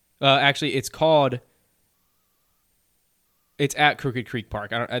Creek. Actually, it's at Crooked Creek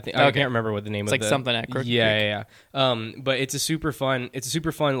Park. I can't remember what the name of it is. It's like something at Crooked Creek. Yeah. But it's a super fun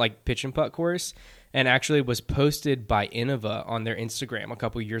like pitch and putt course, and actually was posted by Innova on their Instagram a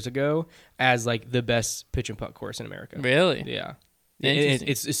couple years ago as like the best pitch and putt course in America. Really? Yeah.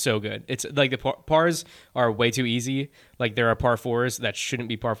 It's so good. It's like the pars are way too easy. Like there are par fours that shouldn't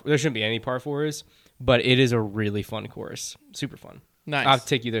be there shouldn't be any par fours, but it is a really fun course. Super fun. Nice. I'll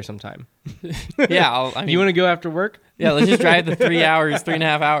take you there sometime. Yeah. You want to go after work? Yeah, let's just drive the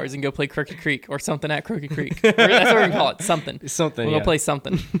 3.5 hours and go play Crooked Creek or something at Crooked Creek. That's what we're going to call it. Something. Something. We'll go play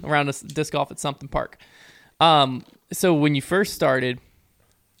something around disc golf at something park. So when you first started,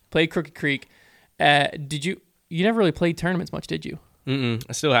 played Crooked Creek, you never really played tournaments much, did you? I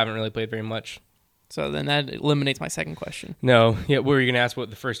still haven't really played very much. So then that eliminates my second question. No. Yeah. Were you going to ask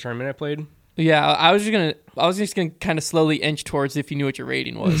what the first tournament I played? Yeah, I was just gonna kind of slowly inch towards if you knew what your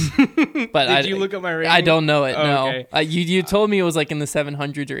rating was. But did you look up my rating? I don't know it. Oh, no, okay. You told me it was like in the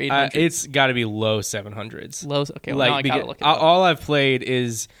 700s or 800s. It's got to be low 700s. Low. Okay, well, now I gotta look it up. All I've played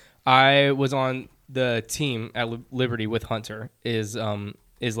is I was on the team at Liberty with Hunter. Is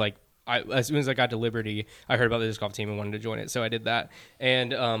like. As soon as I got to Liberty, I heard about the disc golf team and wanted to join it, so I did that.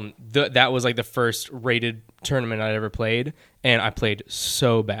 And that was like the first rated tournament I'd ever played, and I played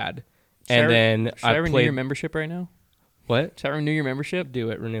so bad. Should I renew your membership right now? What? Should I renew your membership? Do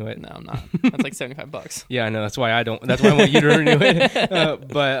it, renew it. No, I'm not. That's like $75. Yeah, I know. That's why I don't. That's why I want you to renew it.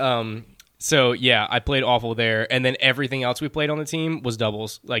 So yeah, I played awful there, and then everything else we played on the team was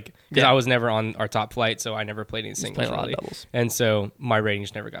doubles. Like because I was never on our top flight, so I never played any singles. Played a lot of doubles, and so my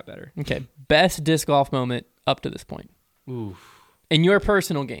ratings never got better. Okay, best disc golf moment up to this point. Ooh, in your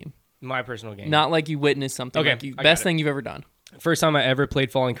personal game. My personal game, not like you witnessed something. Okay, like best thing you've ever done. First time I ever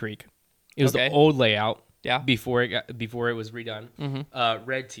played Falling Creek. It was the old layout. Yeah. Before it was redone. Mm-hmm.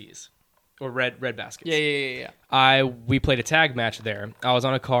 Red tees. Or red baskets. Yeah. We played a tag match there. I was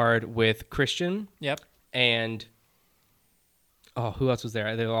on a card with Christian. Yep. And who else was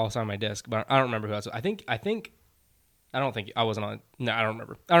there? They were all on my disc, but I don't remember who else. I don't think I wasn't on. No, I don't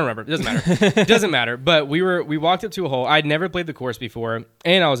remember. It doesn't matter. It doesn't matter. But we walked up to a hole. I'd never played the course before,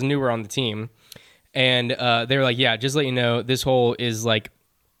 and I was newer on the team. And they were like, "Yeah, just let you know, this hole is like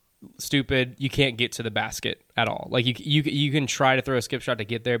stupid. You can't get to the basket at all. Like you can try to throw a skip shot to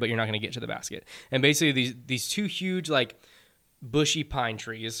get there, but you're not going to get to the basket." And basically these two huge like bushy pine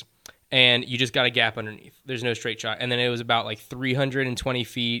trees, and you just got a gap underneath. There's no straight shot. And then it was about like 320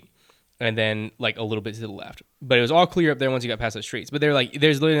 feet, and then like a little bit to the left. But it was all clear up there once you got past those trees. But they're like,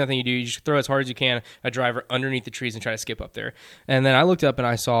 there's literally nothing you do. You just throw as hard as you can a driver underneath the trees and try to skip up there. And then I looked up and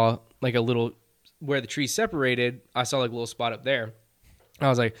I saw like a little where the trees separated. I saw like a little spot up there. I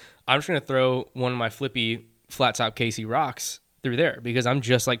was like, I'm just going to throw one of my flippy flat top Casey rocks through there because I'm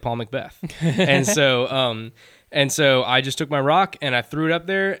just like Paul Macbeth. And so I just took my rock and I threw it up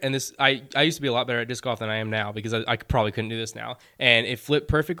there. And I used to be a lot better at disc golf than I am now because I probably couldn't do this now. And it flipped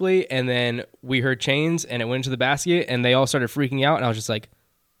perfectly. And then we heard chains and it went into the basket and they all started freaking out. And I was just like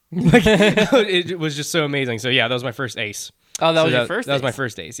it was just so amazing. So yeah, that was my first ace. Oh, that was your first ace? That was my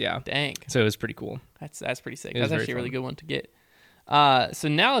first ace, yeah. Dang. So it was pretty cool. That's pretty sick. That's actually a really good one to get. So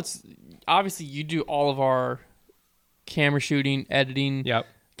now it's obviously you do all of our camera shooting, editing. Yep.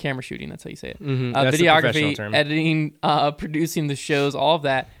 Camera shooting, that's how you say it. Mm-hmm. Videography, editing, producing the shows, all of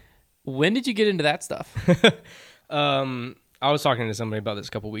that. When did you get into that stuff? I was talking to somebody about this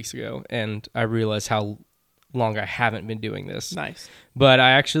a couple weeks ago, and I realized how long I haven't been doing this. Nice. But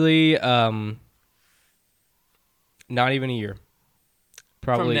I actually, not even a year.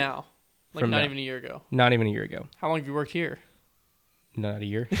 Probably. From now? Like not even a year ago? Not even a year ago. How long have you worked here? Not a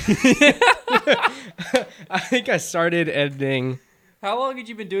year. I think I started editing. How long had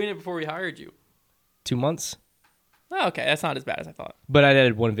you been doing it before we hired you? 2 months. Oh, okay. That's not as bad as I thought. But I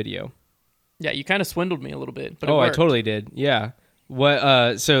edited one video. Yeah, you kind of swindled me a little bit. But I totally did. Yeah.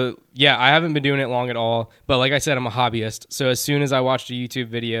 So yeah, I haven't been doing it long at all. But like I said, I'm a hobbyist. So as soon as I watched a YouTube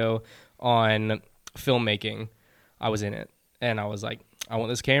video on filmmaking, I was in it. And I was like, I want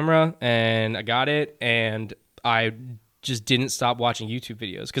this camera, and I got it. And I just didn't stop watching YouTube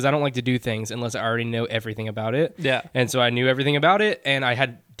videos because I don't like to do things unless I already know everything about it. Yeah. And so I knew everything about it, and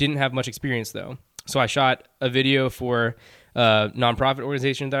I didn't have much experience though. So I shot a video for a nonprofit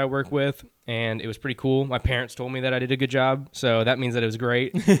organization that I work with, and it was pretty cool. My parents told me that I did a good job, so that means that it was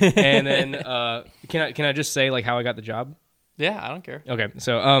great. And then can I just say like how I got the job? Yeah, I don't care. Okay.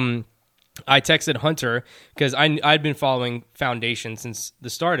 So I texted Hunter because I'd been following Foundation since the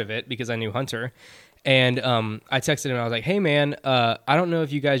start of it because I knew Hunter. And I texted him and I was like, hey, man, I don't know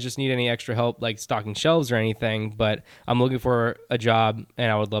if you guys just need any extra help like stocking shelves or anything, but I'm looking for a job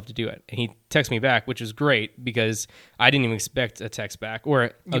and I would love to do it. And he texted me back, which was great because I didn't even expect a text back.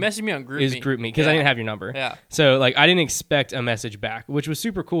 Or you messaged me on GroupMe. GroupMe because I didn't have your number. Yeah. So like I didn't expect a message back, which was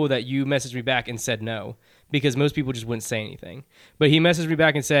super cool that you messaged me back and said no because most people just wouldn't say anything. But he messaged me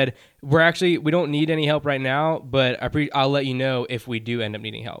back and said, we don't need any help right now, but I'll let you know if we do end up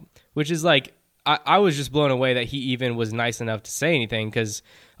needing help, which is like, I was just blown away that he even was nice enough to say anything because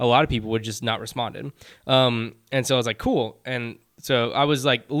a lot of people would just not responded. And so I was like, cool. And so I was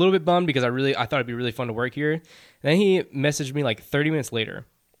like a little bit bummed because I thought it'd be really fun to work here. And then he messaged me like 30 minutes later.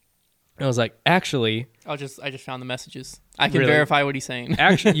 And I was like, actually, I just found the messages. I can verify what he's saying.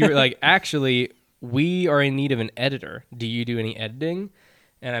 Actually, you were like, actually, we are in need of an editor. Do you do any editing?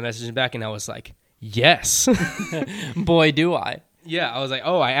 And I messaged him back and I was like, yes. Boy, do I. Yeah, I was like,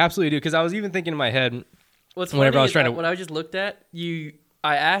 oh, I absolutely do. Because I was even thinking in my head, whenever I was trying to... When I just looked at you,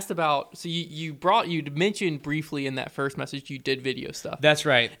 I asked about... So you mentioned briefly in that first message you did video stuff. That's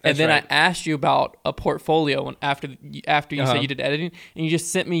right. And then I asked you about a portfolio after you said you did editing. And you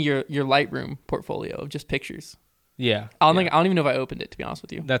just sent me your Lightroom portfolio of just pictures. Yeah. I don't even know if I opened it, to be honest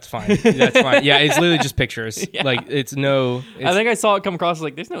with you. That's fine. That's fine. Yeah, it's literally just pictures. Yeah. Like, it's no... I think I saw it come across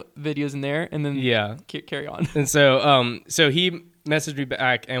like, there's no videos in there. And then carry on. And so he messaged me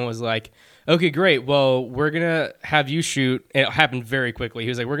back and was like, okay, great. Well, we're going to have you shoot. It happened very quickly. He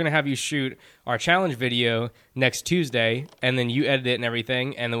was like, we're going to have you shoot our challenge video next Tuesday, and then you edit it and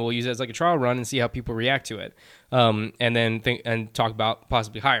everything, and then we'll use it as like a trial run and see how people react to it. And then talk about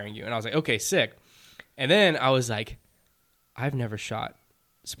possibly hiring you. And I was like, okay, sick. And then I was like, I've never shot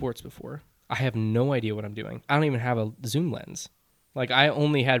sports before. I have no idea what I'm doing. I don't even have a zoom lens. Like, I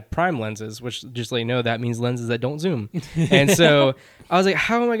only had prime lenses, which, just to let you know, that means lenses that don't zoom. And so I was like,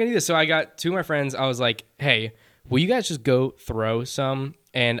 how am I going to do this? So I got two of my friends. I was like, hey, will you guys just go throw some,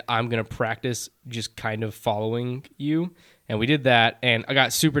 and I'm going to practice just kind of following you? And we did that, and I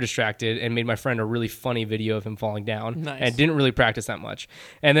got super distracted and made my friend a really funny video of him falling down. Nice. And didn't really practice that much.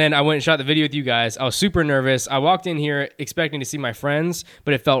 And then I went and shot the video with you guys. I was super nervous. I walked in here expecting to see my friends,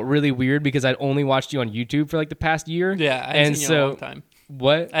 but it felt really weird because I'd only watched you on YouTube for like the past year. Yeah, I hadn't seen you in a long time.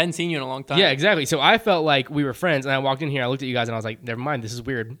 What? I hadn't seen you in a long time. Yeah, exactly. So I felt like we were friends, and I walked in here, I looked at you guys, and I was like, never mind, this is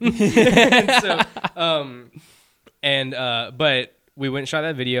weird. But we went and shot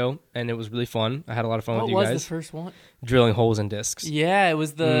that video, and it was really fun. I had a lot of fun with you guys. What was the first one? Drilling holes in discs. Yeah, it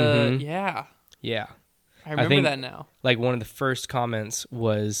was the... Yeah. Yeah. I remember that now. Like, one of the first comments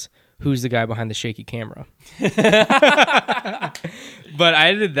was, who's the guy behind the shaky camera? But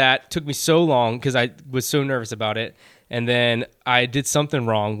I did that. It took me so long because I was so nervous about it. And then I did something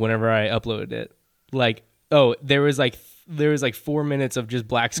wrong whenever I uploaded it. Like, there was like 4 minutes of just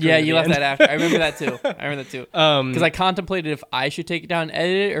black screen. Yeah, you left that after. I remember that too. Because I contemplated if I should take it down and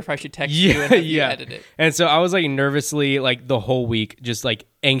edit it, or if I should text you and have you edit it. And so I was like nervously, like the whole week, just like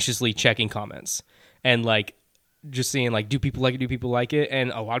anxiously checking comments and like just seeing like, do people like it?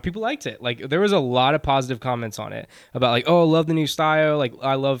 And a lot of people liked it. Like, there was a lot of positive comments on it about like, oh, I love the new style. Like,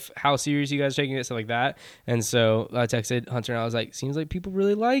 I love how serious you guys are taking it, stuff like that. And so I texted Hunter and I was like, seems like people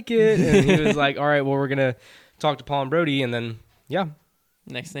really like it. And he was like, all right, well, we're going to talk to Paul and Brody. And then, yeah.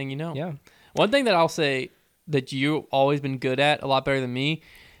 Next thing you know. Yeah. One thing that I'll say that you've always been good at, a lot better than me,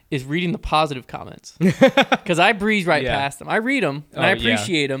 is reading the positive comments. Because I breeze past them. I read them and I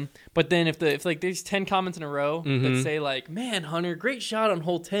appreciate them. But then if like there's 10 comments in a row that say like, man, Hunter, great shot on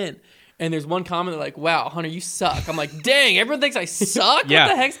hole 10. And there's one comment like, wow, Hunter, you suck. I'm like, dang, everyone thinks I suck? Yeah.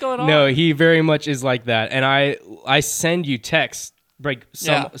 What the heck's going on? No, he very much is like that. And I send you texts like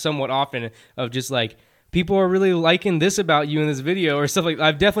somewhat often of just like, people are really liking this about you in this video or stuff like that.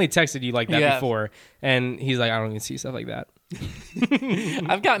 I've definitely texted you like that before. And he's like, I don't even see stuff like that.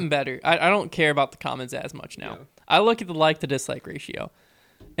 I've gotten better. I don't care about the comments as much now. Yeah. I look at the like to dislike ratio.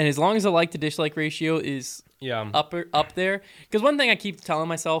 And as long as the like to dislike ratio is up there. Because one thing I keep telling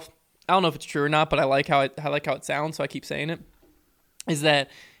myself, I don't know if it's true or not, but I like how it sounds, so I keep saying it, is that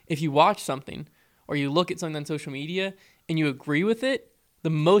if you watch something or you look at something on social media and you agree with it, the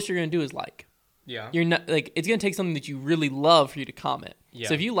most you're going to do is like. Yeah. You're not like, it's going to take something that you really love for you to comment. Yeah.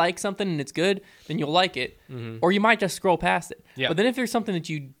 So if you like something and it's good, then you'll like it. Mm-hmm. Or you might just scroll past it. Yeah. But then if there's something that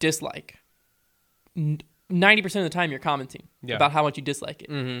you dislike, 90% of the time you're commenting about how much you dislike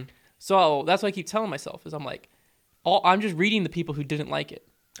it. Mm-hmm. So that's what I keep telling myself is I'm like, I'm just reading the people who didn't like it.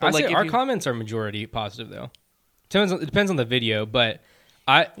 But like, our comments are majority positive though. It depends on the video, but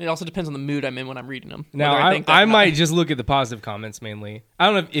it also depends on the mood I'm in when I'm reading them. Now, I might just look at the positive comments mainly. I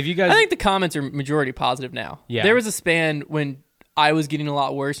don't know if you guys... I think the comments are majority positive now. Yeah. There was a span when I was getting a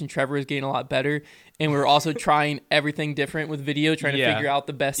lot worse and Trevor was getting a lot better, and we were also trying everything different with video, trying to figure out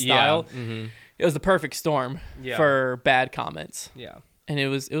the best style. Yeah. Mm-hmm. It was the perfect storm for bad comments. Yeah. And it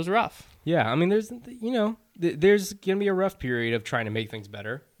was rough. Yeah, I mean, there's going to be a rough period of trying to make things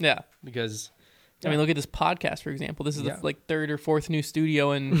better. Yeah. Because... I mean, look at this podcast, for example. This is the third or fourth new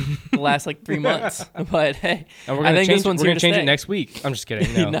studio in the last 3 months. But hey, I think this one's here to stay. We're going to change it next week. I'm just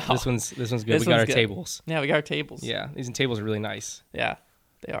kidding. No, this one's good. We got our tables. Yeah, we got our tables. Yeah, these tables are really nice. Yeah,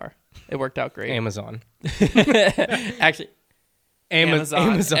 they are. It worked out great. Amazon. Actually,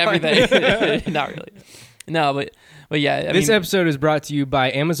 Amazon. Everything. Not really. No, but yeah. This episode is brought to you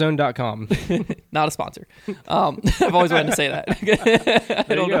by Amazon.com. Not a sponsor. I've always wanted to say that.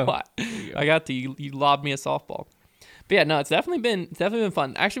 I don't know why. I got to you lobbed me a softball. But yeah, no, it's definitely been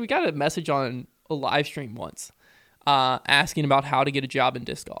fun. Actually, we got a message on a live stream once asking about how to get a job in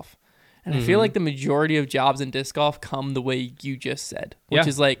disc golf. And I feel like the majority of jobs in disc golf come the way you just said, which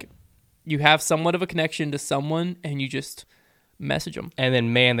is like you have somewhat of a connection to someone and you just message them. And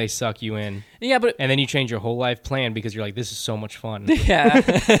then, man, they suck you in. Yeah, and then you change your whole life plan because you're like, this is so much fun. Yeah.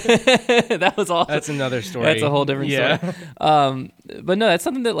 That was awesome. That's another story. That's a whole different story. But no, that's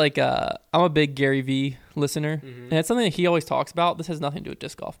something that like I'm a big Gary Vee listener. Mm-hmm. And it's something that he always talks about. This has nothing to do with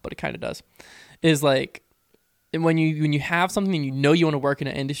disc golf, but it kind of does. Is like when you have something and you know you want to work in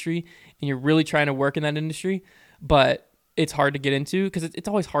an industry and you're really trying to work in that industry, but it's hard to get into because it's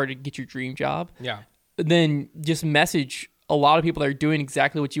always hard to get your dream job. Yeah. Then just message a lot of people that are doing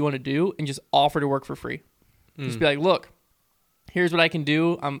exactly what you want to do and just offer to work for free. Just be like, look, here's what I can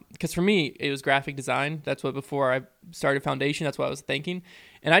do. Because for me, it was graphic design. That's what, before I started Foundation, that's what I was thinking.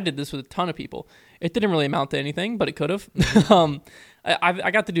 And I did this with a ton of people. It didn't really amount to anything, but it could have.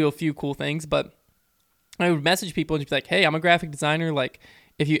 I got to do a few cool things, but I would message people and just be like, hey, I'm a graphic designer. Like,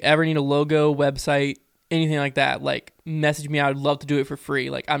 if you ever need a logo, website, anything like that, like, message me. I would love to do it for free.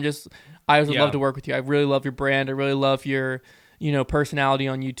 Like, I would love to work with you. I really love your brand. I really love your, personality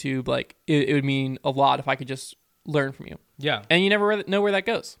on YouTube. Like, it would mean a lot if I could just learn from you. Yeah. And you never know where that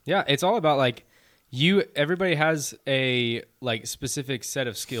goes. Yeah. It's all about like everybody has a like specific set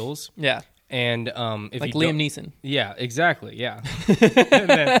of skills. Yeah. And if like you Liam Neeson. Yeah, exactly. Yeah.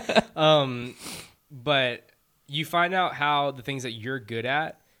 But you find out how the things that you're good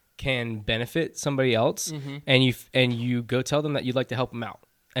at can benefit somebody else, and you go tell them that you'd like to help them out,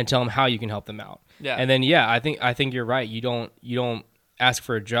 and tell them how you can help them out. Yeah. And then I think you're right. You don't ask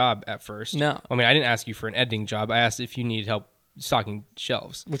for a job at first. No. I mean, I didn't ask you for an editing job. I asked if you needed help stocking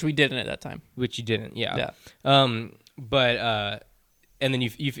shelves, which we didn't at that time. Which you didn't. Yeah. Yeah. But and then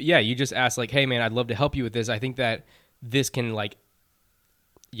you just ask like, hey man, I'd love to help you with this. I think that this can like,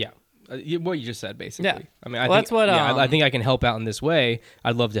 what you just said basically. Yeah. I mean, I think I can help out in this way.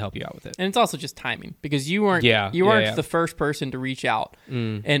 I'd love to help you out with it. And it's also just timing, because you weren't the first person to reach out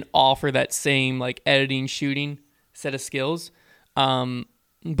and offer that same like editing, shooting set of skills.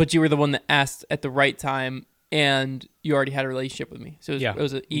 But you were the one that asked at the right time, and you already had a relationship with me. So it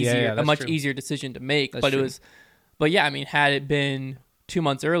was a much easier decision to make. That's but yeah, I mean, had it been 2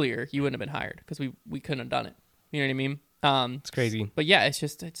 months earlier, you wouldn't have been hired, because we couldn't have done it. You know what I mean? It's crazy. But yeah,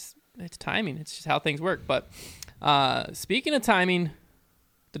 it's timing. It's just how things work. But speaking of timing,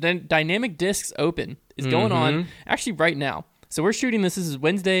 the Dynamic Discs Open is going on actually right now. So we're shooting this. This is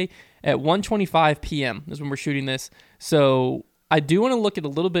Wednesday at 1:25 p.m. is when we're shooting this. So I do want to look at a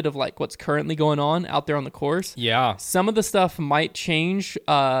little bit of like what's currently going on out there on the course. Yeah. Some of the stuff might change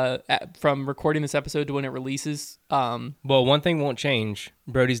from recording this episode to when it releases. Well, one thing won't change.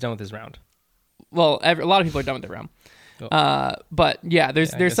 Brody's done with his round. Well, a lot of people are done with their round. But yeah,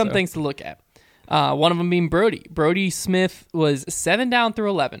 there's some things to look at. One of them being Brody. Brody Smith was 7 down through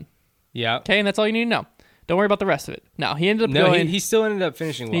 11. Yeah. Okay, and that's all you need to know. Don't worry about the rest of it. No, he ended up going... he still ended up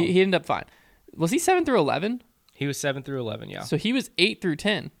finishing well. He ended up fine. Was he 7 through 11? He was 7 through 11, yeah. So he was 8 through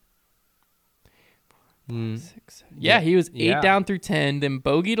 10. 6, 7. Yeah, he was 8 down through 10, then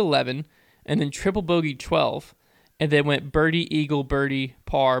bogeyed 11, and then triple bogeyed 12, and then went birdie, eagle, birdie,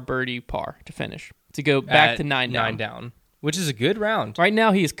 par to finish, to go back to 9 down. 9 down, which is a good round. Right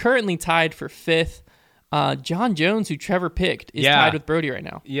now, he is currently tied for 5th. John Jones, who Trevor picked, is tied with Brody right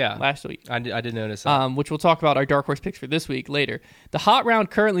now. Yeah. Last week. I did notice that. Which we'll talk about our dark horse picks for this week later. The hot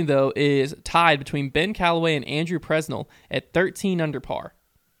round currently, though, is tied between Ben Callaway and Andrew Presnell at 13 under par.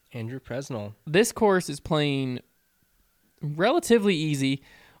 Andrew Presnell. This course is playing relatively easy,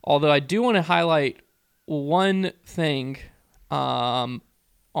 although I do want to highlight one thing on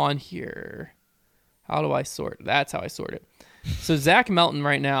here. How do I sort? That's how I sort it. So Zach Melton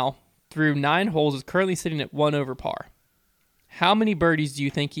right now, through 9 holes, is currently sitting at 1 over par. How many birdies do you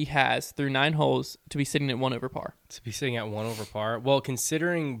think he has through 9 holes to be sitting at 1 over par? To be sitting at 1 over par? Well,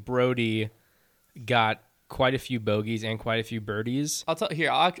 considering Brody got quite a few bogeys and quite a few birdies. Let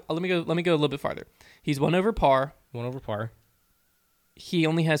me go a little bit farther. He's 1 over par. 1 over par. He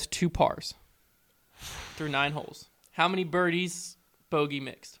only has 2 pars through 9 holes. How many birdies, bogey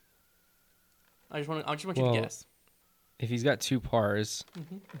mixed? I just want you to guess. If he's got 2 pars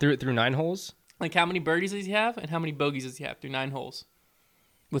through 9 holes, like how many birdies does he have, and how many bogeys does he have through 9 holes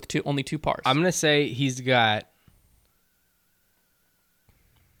with only 2 pars? I'm gonna say he's got.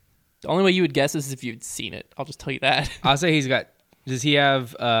 The only way you would guess is if you'd seen it. I'll just tell you that. I'll say he's got. Does he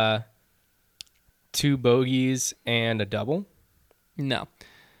have 2 bogeys and a double? No.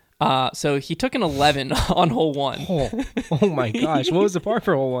 So he took an 11 on hole 1. Oh my gosh! What was the par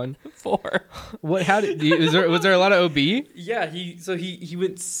for hole 1? 4. What? How did? Was there a lot of OB? Yeah. He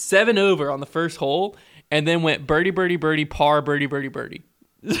went 7 over on the first hole, and then went birdie, birdie, birdie, par, birdie, birdie, birdie.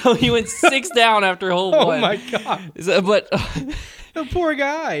 So he went 6 down after hole 1. Oh my god! But the poor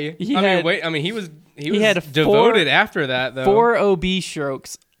guy. He was had devoted after that though. 4 OB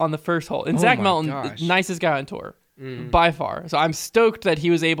strokes on the first hole, and Zach Melton, nicest guy on tour. By far. So I'm stoked that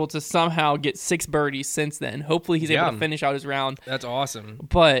he was able to somehow get 6 birdies since then. Hopefully he's able to finish out his round. That's awesome.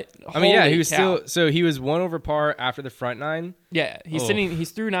 But he was he was 1 over par after the front 9. Yeah,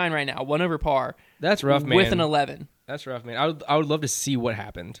 he's through 9 right now, 1 over par. That's rough, man. With an 11. That's rough, man. I would love to see what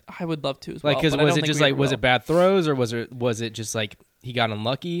happened. I would love to as well. Like, because was it just like, was it bad throws, or was it just like he got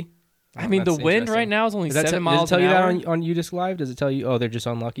unlucky? I mean, the wind right now is only 7 miles Does it tell an you hour. that on UDisc Live? Does it tell you, oh, they're just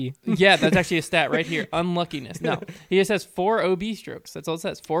unlucky? Yeah, that's actually a stat right here. Unluckiness. No, he just has 4 OB strokes. That's all it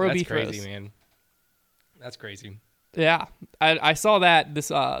says. 4 OB throws. That's crazy, man. That's crazy. Yeah, I saw that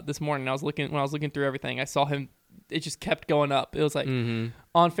this morning. When I was looking through everything, I saw him. It just kept going up. It was like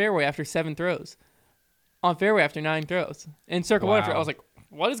on fairway after 7 throws, on fairway after 9 throws, in circle one after. I was like,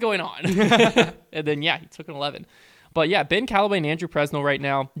 what is going on? And then he took an 11. But yeah, Ben Callaway and Andrew Presnell right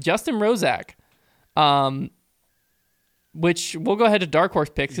now. Justin Rozak, which we'll go ahead to dark horse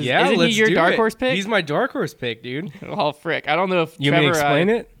picks. Yeah, isn't he your dark horse pick? He's my dark horse pick, dude. Oh frick! I don't know if you Trevor, want me to explain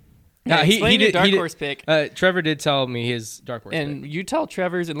it. Yeah, he did dark horse pick. Trevor did tell me his dark horse and pick. You tell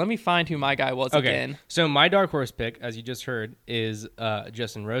Trevor's, and let me find who my guy was again. So my dark horse pick, as you just heard, is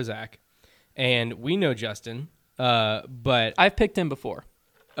Justin Rozak, and we know Justin, but I've picked him before.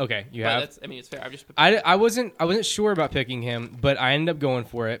 Okay, you have. I mean, it's fair. I wasn't sure about picking him, but I ended up going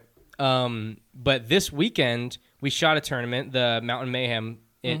for it. But this weekend we shot a tournament, the Mountain Mayhem,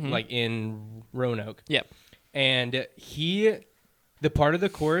 in Roanoke. Yep. And the part of the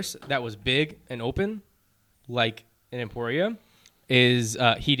course that was big and open, like in Emporia, is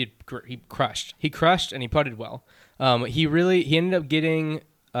he crushed. He crushed and he putted well. He ended up getting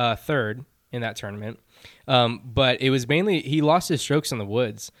third in that tournament. But it was mainly he lost his strokes in the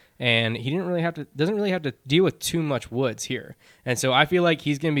woods, and he doesn't really have to deal with too much woods here. And so I feel like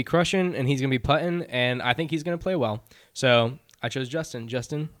he's going to be crushing and he's going to be putting, and I think he's going to play well. So I chose Justin.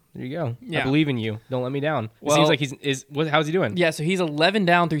 Justin, there you go. Yeah. I believe in you. Don't let me down. It seems like how's he doing? Yeah, so he's 11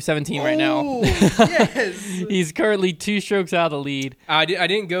 down through 17 right now. Yes. He's currently 2 strokes out of the lead. I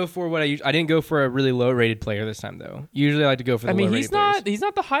didn't go for I didn't go for a really low rated player this time though. Usually I like to go for the low rated players. He's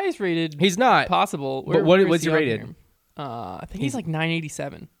not the highest rated. He's not possible. But what's he rated? I think he's like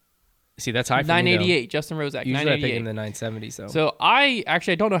 987. See, that's high for 988. Justin Rozak. Usually 988. I pick him the 970. So I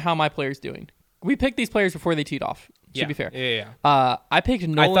don't know how my player's doing. We picked these players before they teed off. Should be fair. Yeah. I picked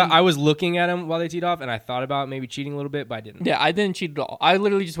Nolan. I was looking at him while they teed off, and I thought about maybe cheating a little bit, but I didn't. Yeah, I didn't cheat at all. I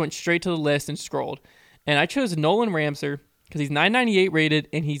literally just went straight to the list and scrolled. And I chose Nolan Ramser because he's 998 rated,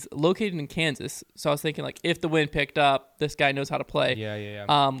 and he's located in Kansas. So I was thinking, like, if the wind picked up, this guy knows how to play.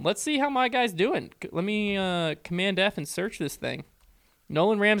 Yeah. Let's see how my guy's doing. Let me Command F and search this thing.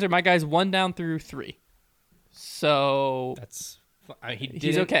 Nolan Ramser, my guy's 1 down through 3. So that's...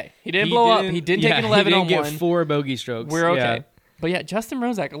 he's okay. He didn't blow up. He didn't take an 11 on one. He didn't get 4 bogey strokes. We're okay. Yeah. But yeah, Justin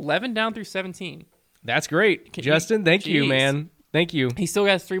Rozak, 11 down through 17. That's great. Justin, thank you, man. Thank you. He still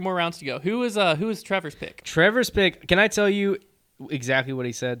has 3 more rounds to go. Who is Trevor's pick? Trevor's pick, can I tell you exactly what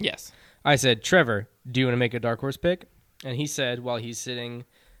he said? Yes. I said, Trevor, do you want to make a dark horse pick? And he said, while he's sitting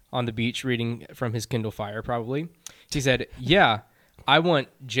on the beach reading from his Kindle Fire probably, he said, yeah, I want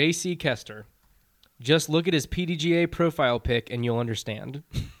J.C. Kester. Just look at his PDGA profile pic and you'll understand.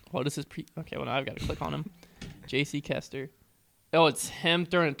 What is his Okay, well, now I've got to click on him. J.C. Kester. Oh, it's him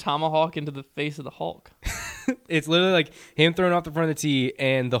throwing a tomahawk into the face of the Hulk. It's literally like him throwing off the front of the tee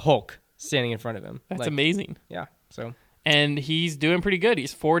and the Hulk standing in front of him. That's amazing. Yeah. And he's doing pretty good.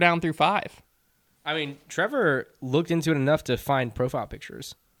 He's 4 down through 5. I mean, Trevor looked into it enough to find profile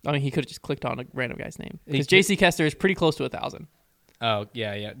pictures. I mean, he could have just clicked on a random guy's name. Because J.C. Kester is pretty close to 1,000. Oh,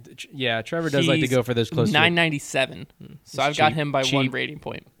 yeah. Yeah, Trevor does like to go for those close 997. So I've got him by 1 rating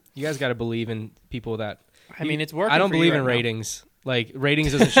point. You guys got to believe in people that... I mean, it's working. I don't believe in ratings. Like,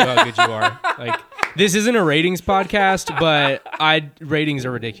 ratings doesn't show how good you are. Like, this isn't a ratings podcast, but ratings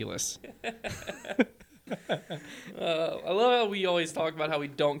are ridiculous. I love how we always talk about how we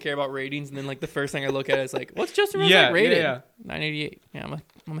don't care about ratings, and then like the first thing I look at is like, what's Justin Rozak rated? Yeah. 988. Yeah,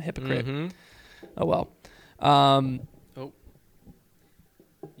 I'm a hypocrite. Mm-hmm. Oh well.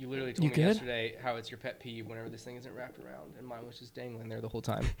 You literally told me yesterday how it's your pet peeve whenever this thing isn't wrapped around, and mine was just dangling there the whole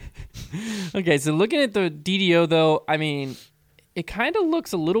time. Okay, so looking at the DDO though, I mean, it kind of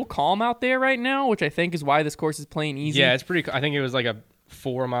looks a little calm out there right now, which I think is why this course is playing easy. Yeah, it's pretty. I think it was like a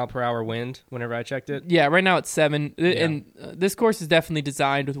 4 mile per hour wind whenever I checked it. Yeah, right now it's 7, and this course is definitely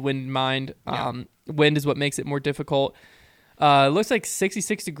designed with wind in mind. Wind is what makes it more difficult. It looks like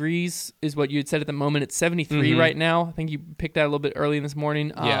 66 degrees is what you had said at the moment. It's 73 right now. I think you picked that a little bit early in this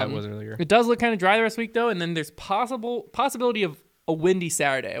morning. Yeah, it was earlier. It does look kind of dry the rest of the week, though, and then there's possibility of a windy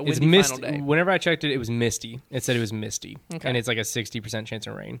Saturday, a windy final day. Whenever I checked it, it was misty. It said it was misty, okay. And it's like a 60% chance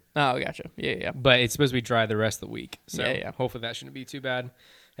of rain. Oh, gotcha. Yeah. But it's supposed to be dry the rest of the week, so yeah. Hopefully that shouldn't be too bad.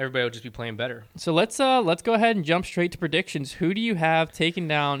 Everybody will just be playing better. So let's go ahead and jump straight to predictions. Who do you have taken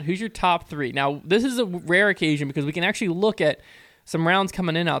down? Who's your top 3? Now, this is a rare occasion because we can actually look at some rounds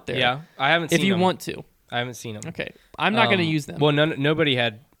coming in out there. Yeah, I haven't seen them. If you want to. I haven't seen them. Okay, I'm not going to use them. Well, nobody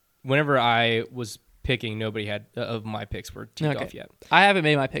had. Whenever I was picking, nobody had of my picks were teed off yet. I haven't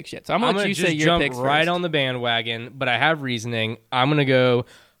made my picks yet, so I'm going to let you say your jump picks right first. on the bandwagon, but I have reasoning. I'm going to go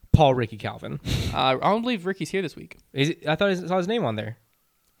Paul Ricky Calvin. I don't believe Ricky's here this week. I thought I saw his name on there.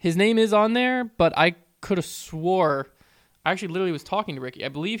 His name is on there, but I could have swore. I actually literally was talking to Ricky. I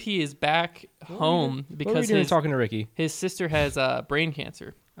believe he is back home because what were you doing talking to Ricky? His sister has brain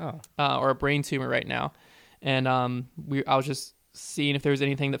cancer. Or a brain tumor right now, and I was just seeing if there was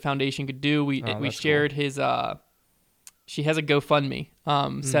anything that Foundation could do. We shared cool. His. She has a GoFundMe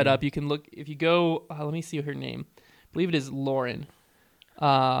set up. You can look if you go. Let me see her name. I believe it is Lauren.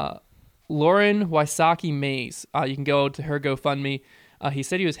 Lauren Wysocki Mays. You can go to her GoFundMe. He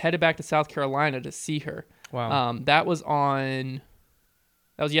said he was headed back to South Carolina to see her. Wow. That was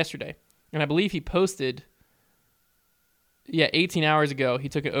yesterday, and I believe he posted. Yeah, 18 hours ago, he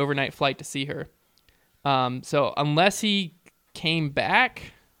took an overnight flight to see her. So unless he came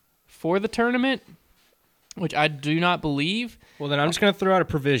back for the tournament, which I do not believe. Well, then I'm just going to throw out a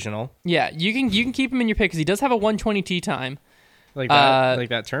provisional. Yeah, you can keep him in your pick because he does have a 120 tee time. Like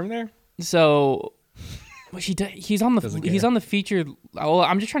that term there? So he's on the feature. Well,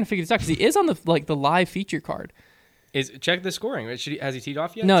 I'm just trying to figure this out because he is on the live feature card. Check the scoring. Has he teed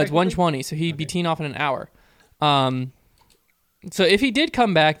off yet? No, it's 120, so he'd be teeing off in an hour. So if he did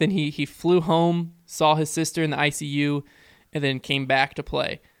come back, then he flew home, saw his sister in the ICU, and then came back to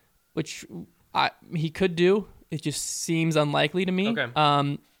play, which he could do. It just seems unlikely to me. Okay.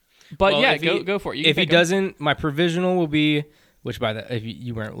 But well, yeah, go for it. If he doesn't, my provisional will be, which by the if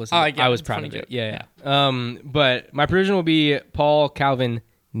you weren't listening, I was proud of it. Yeah. But my provisional will be Paul, Calvin,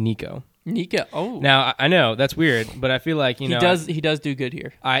 Nico. Oh. Now I know that's weird, but I feel like he does do good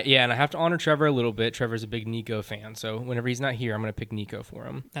here. And I have to honor Trevor a little bit. Trevor's a big Nico fan, so whenever he's not here, I'm going to pick Nico for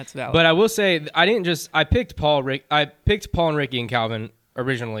him. That's valid. But I will say I picked Paul and Ricky and Calvin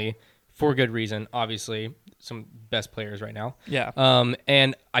originally for good reason. Obviously, some best players right now. Yeah.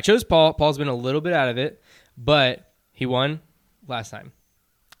 And I chose Paul. Paul's been a little bit out of it, but he won last time.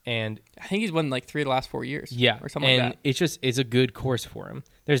 And I think he's won like 3 of the last 4 years. Yeah. Or something like that. And it's a good course for him.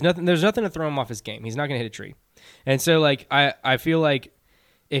 There's nothing to throw him off his game. He's not going to hit a tree. And so like I feel like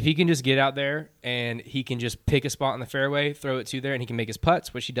if he can just get out there and he can just pick a spot in the fairway, throw it to there, and he can make his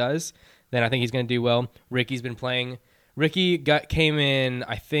putts, which he does, then I think he's going to do well. Ricky's been playing. Ricky came in,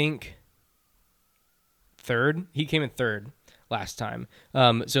 I think, third. He came in third last time.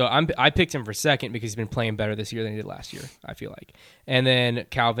 So I picked him for second because he's been playing better this year than he did last year, I feel like. And then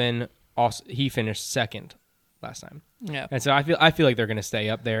Calvin, also he finished second last time. Yeah. And so I feel like they're going to stay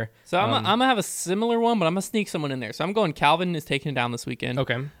up there. So I'm going to have a similar one, but I'm going to sneak someone in there. So I'm going Calvin is taking it down this weekend.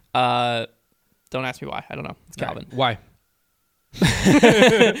 Okay. Don't ask me why. I don't know. It's Calvin. Right. Why? I'm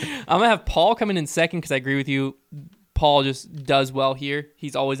going to have Paul come in second because I agree with you. Paul just does well here.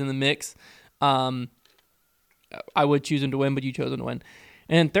 He's always in the mix. I would choose him to win, but you chose him to win.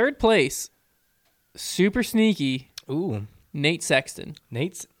 And in third place, super sneaky. Ooh. Nate Sexton.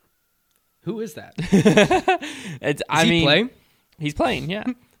 Who is that? Does he play? He's playing, yeah.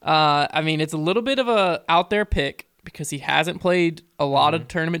 It's a little bit of a out there pick because he hasn't played a lot of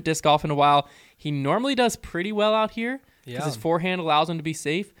tournament disc golf in a while. He normally does pretty well out here because his forehand allows him to be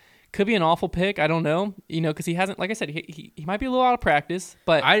safe. Could be an awful pick. I don't know. Because he hasn't, like I said, he might be a little out of practice.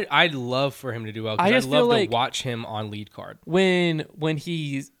 But I'd love for him to do well. I'd love to watch him on lead card. When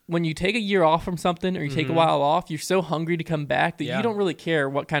you take a year off from something or you take a while off, you're so hungry to come back that you don't really care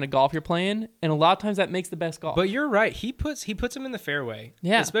what kind of golf you're playing. And a lot of times that makes the best golf. But you're right. He puts him in the fairway.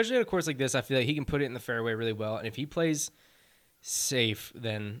 Yeah. Especially at a course like this, I feel like he can put it in the fairway really well. And if he plays safe,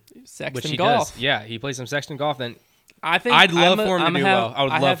 then Sexton golf. He plays some Sexton golf, then I'd love for him to do well.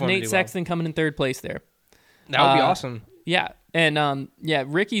 I have Nate Sexton coming in third place there. That would be awesome. Yeah, and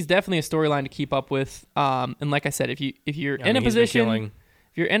Ricky's definitely a storyline to keep up with. And like I said, if you're in a position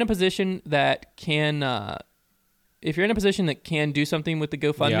that can, do something with the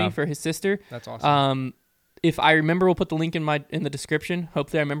GoFundMe for his sister, that's awesome. If I remember, we'll put the link in the description.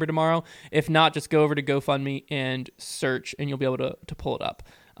 Hopefully, I remember tomorrow. If not, just go over to GoFundMe and search, and you'll be able to pull it up.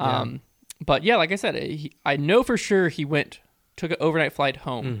 But yeah, like I said, I know for sure he took an overnight flight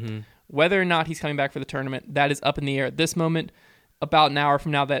home. Mm-hmm. Whether or not he's coming back for the tournament, that is up in the air at this moment. About an hour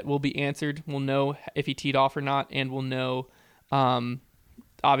from now, that will be answered. We'll know if he teed off or not, and we'll know.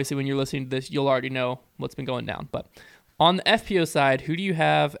 Obviously, when you're listening to this, you'll already know what's been going down. But on the FPO side, who do you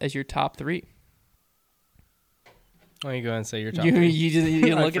have as your top 3? Why don't you go ahead and say your top 3? You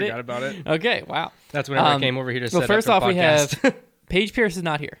didn't look at it? I forgot about it. Okay, wow. That's whenever I came over here to set up first the off, podcast. we have Paige Pierce is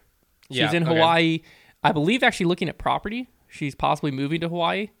not here. She's in Hawaii. I believe actually looking at property. she's possibly moving to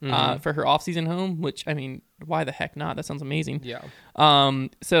Hawaii for her off-season home, which, I mean, why the heck not? That sounds amazing. Yeah.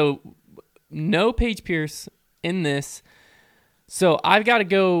 So no Paige Pierce in this. So I've got to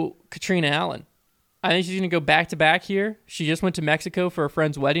go Katrina Allen. I think she's going to go back-to-back here. She just went to Mexico for a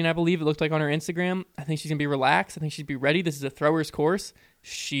friend's wedding, I believe. It looked like on her Instagram. I think she's going to be relaxed. I think she'd be ready. This is a thrower's course.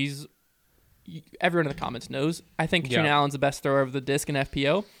 Everyone in the comments knows. I think Katrina Allen's the best thrower of the disc in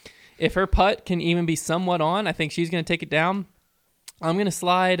FPO. If her putt can even be somewhat on, I think she's going to take it down. I'm going to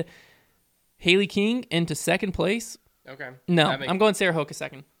slide Haley King into second place. Okay. No, I'm going Sarah Hoka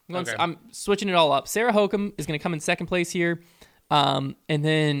second. I'm switching it all up. Sarah Hokum is going to come in second place here. And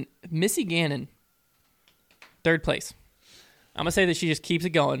then Missy Gannon, third place. I'm going to say that she just keeps it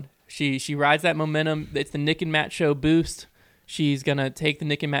going. She rides that momentum. It's the Nick and Matt Show boost. She's going to take the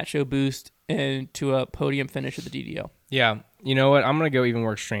Nick and Matt Show boost into a podium finish at the DDO. Yeah. You know what? I'm going to go even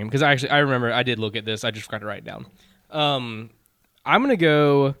more extreme because I remember I did look at this. I just forgot to write it down. I'm going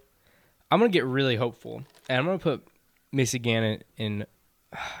to get really hopeful, and I'm going to put Missy Gannon in.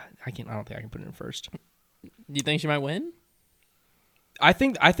 I don't think I can put it in first. Do you think she might win? I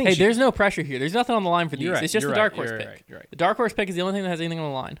think. Hey, there's no pressure here. There's nothing on the line for these. Right, it's just the dark horse pick. Right. The dark horse pick is the only thing that has anything on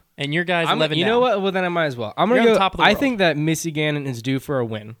the line. And your guy's 11 You down. know what? Well, then I might as well. I'm going to go. Top of the I world. think that Missy Gannon is due for a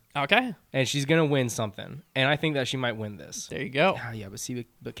win. Okay. And she's going to win something. And I think that she might win this. There you go. Yeah,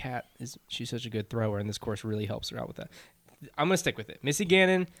 but Kat she's such a good thrower, and this course really helps her out with that. I'm going to stick with it. Missy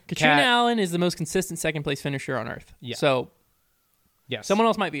Gannon. Katrina Kat, Allen is the most consistent second place finisher on earth. Yeah. So yes. someone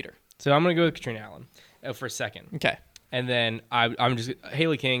else might beat her. So I'm going to go with Katrina Allen for second. Okay. And then I'm just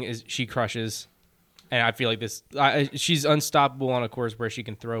Haley King she crushes, and I feel like she's unstoppable on a course where she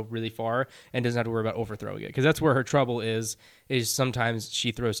can throw really far and doesn't have to worry about overthrowing it, because that's where her trouble is sometimes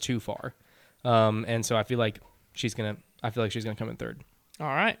she throws too far, and so I feel like she's gonna come in third. All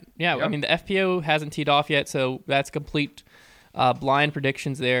right. Yeah. Yep. I mean, the FPO hasn't teed off yet, so that's complete blind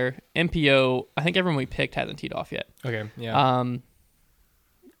predictions there. MPO, I think everyone we picked hasn't teed off yet. Okay. Yeah.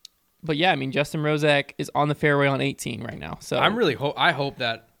 But yeah, I mean, Justin Rozak is on the fairway on 18 right now. So I hope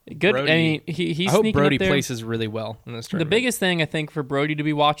that good. Brody, I mean, he's I hope sneaking Brody up there. places really well in this tournament. The biggest thing I think for Brody to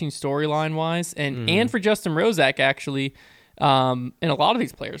be watching storyline wise, and for Justin Rozak actually, and a lot of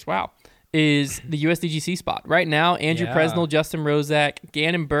these players, is the USDGC spot right now. Andrew Presnell, Justin Rozak,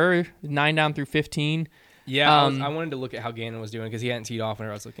 Gannon Burr, 9 down through 15. Yeah, I wanted to look at how Gannon was doing because he hadn't teed off when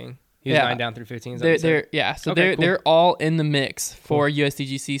I was looking. He was 9 down through 15. They're all in the mix for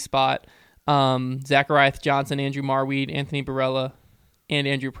USDGC spot. Zachariah Johnson, Andrew Marweed, Anthony Barella, and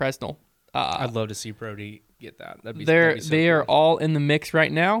Andrew Presnell. I'd love to see Brody get that. They are all in the mix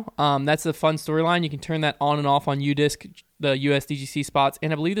right now. That's a fun storyline. You can turn that on and off on UDisc, the USDGC spots,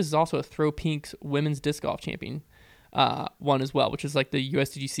 and I believe this is also a Throw Pinks Women's Disc Golf Champion one as well, which is like the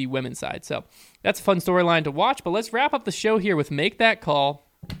USDGC women's side. So that's a fun storyline to watch. But let's wrap up the show here with Make That Call.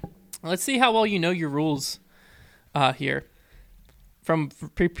 Let's see how well you know your rules here. For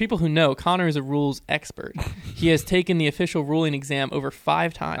people who know, Connor is a rules expert. He has taken the official ruling exam over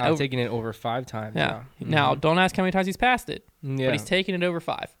 5 times. I've taken it over 5 times. Yeah. Mm-hmm. Now, don't ask how many times he's passed it, Yeah. but he's taken it over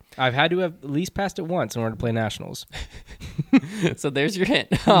 5. I've had to have at least passed it once in order to play nationals. So there's your hint.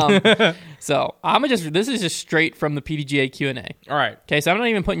 So this is just straight from the PDGA Q&A. All right. Okay, so I'm not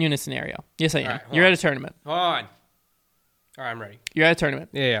even putting you in a scenario. Yes, I am. Right, You're at a tournament. Hold on. All right, I'm ready. You're at a tournament.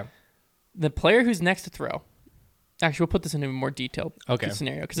 Yeah. The player who's next to throw. Actually, we'll put this into a more detailed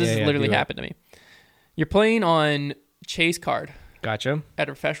scenario because this has literally happened to me. You're playing on Chase Card. Gotcha. At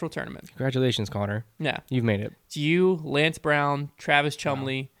a professional tournament. Congratulations, Connor. Yeah. You've made it. It's you, Lance Brown, Travis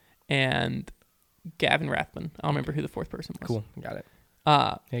Chumley, and Gavin Rathman. I don't remember who the 4th person was. Cool. Got it.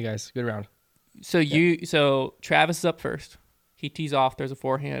 Hey, guys. Good round. So Travis is up first. He tees off. There's a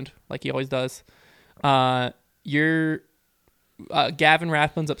forehand like he always does. Gavin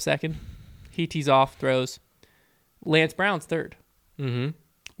Rathman's up second. He tees off, throws. Lance Brown's third. Mm-hmm.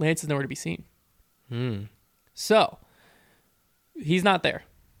 Lance is nowhere to be seen. So, he's not there.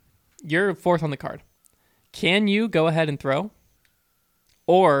 You're 4th on the card. Can you go ahead and throw?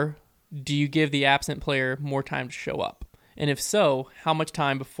 Or do you give the absent player more time to show up? And if so, how much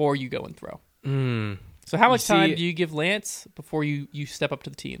time before you go and throw? So how much time do you give Lance before you step up to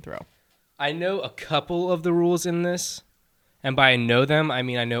the tee and throw? I know a couple of the rules in this. And by I know them, I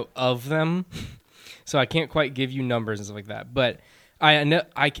mean I know of them. So I can't quite give you numbers and stuff like that, but I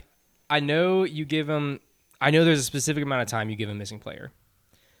know you give them. I know there's a specific amount of time you give a missing player.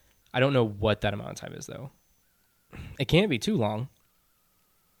 I don't know what that amount of time is though. It can't be too long.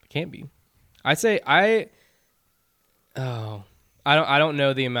 It can't be. I'd say I don't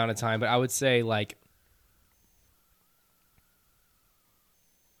know the amount of time, but I would say like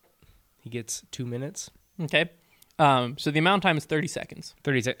he gets 2 minutes. Okay. So the amount of time is 30 seconds.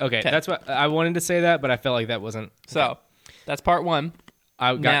 30 seconds. Okay, 10. that's what I wanted to say that, but I felt like that wasn't. So that's part one.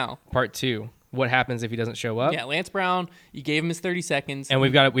 I got now part two. What happens if he doesn't show up? Yeah, Lance Brown, you gave him his 30 seconds. And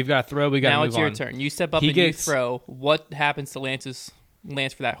we've got to throw. We got to now move it's your on. turn. You step up you throw. What happens to Lance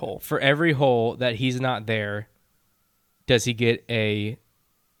for that hole? For every hole that he's not there, does he get a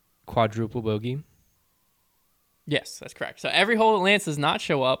quadruple bogey? Yes, that's correct. So every hole that Lance does not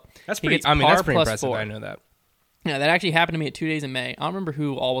show up, that's he pretty. gets I mean, that's par pretty plus impressive. 4. I know that. Yeah, that actually happened to me at 2 days in May. I don't remember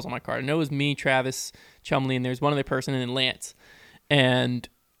who all was on my card. I know it was me, Travis, Chumley, and there's one other person, and then Lance. And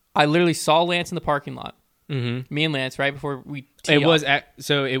I literally saw Lance in the parking lot. Mm-hmm. Me and Lance right before we tee off.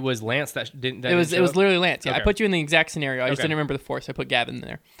 So it was Lance that didn't. It was literally Lance. Yeah, okay. I put you in the exact scenario. I just didn't remember the fourth, so I put Gavin in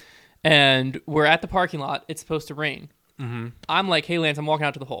there. And we're at the parking lot. It's supposed to rain. Mm-hmm. I'm like, hey Lance, I'm walking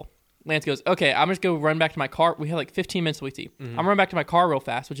out to the hole. Lance goes, okay, I'm just going to run back to my car. We have like 15 minutes till we tee. Mm-hmm. I'm running back to my car real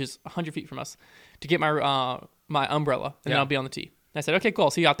fast, which is 100 feet from us, to get my my umbrella, and then I'll be on the tee. And I said, okay, cool,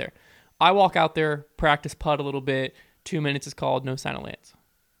 I'll see you out there. I walk out there, practice putt a little bit. 2 minutes is called, no sign of Lance.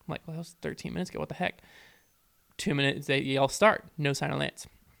 I'm like, well, that was 13 minutes ago. What the heck? 2 minutes, they all start. No sign of Lance.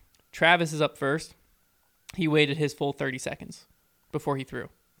 Travis is up first. He waited his full 30 seconds before he threw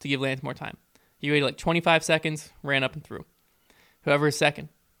to give Lance more time. He waited like 25 seconds, ran up and threw. Whoever is second,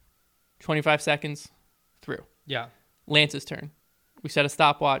 25 seconds, threw. Yeah. Lance's turn. We set a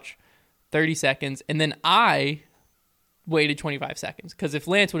stopwatch, 30 seconds, and then I waited 25 seconds because if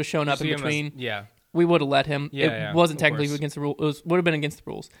Lance would have shown up in between, we would have let him. It wasn't technically against the rules. It would have been against the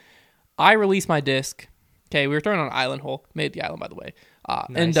rules. I released my disc. Okay, we were throwing on an island hole. Made the island, by the way. Nice.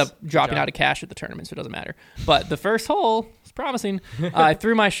 Ended up dropping out of cash at the tournament, so it doesn't matter. But the first hole was promising. I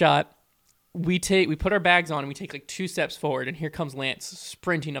threw my shot. We put our bags on, and we take like 2 steps forward, and here comes Lance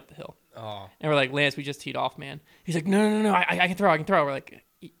sprinting up the hill. Oh. And we're like, Lance, we just teed off, man. He's like, no, I can throw. We're like,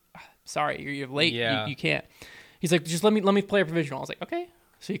 sorry, you're late. Yeah. You can't. He's like, just let me play a provisional. I was like, okay.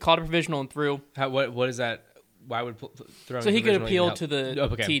 So he called a provisional and threw. What is that? Why would throw? So he could appeal to the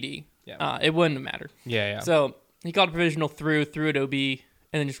TD. Yeah. It wouldn't have mattered. Yeah. So he called a provisional, threw at OB, and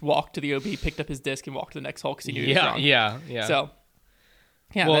then just walked to the OB, picked up his disc, and walked to the next hole because he knew he was wrong. Yeah. So,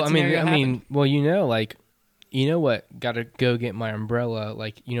 yeah. Well, you know what? Got to go get my umbrella.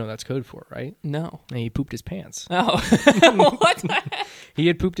 Like, that's code for, right? No. And he pooped his pants. Oh, what? He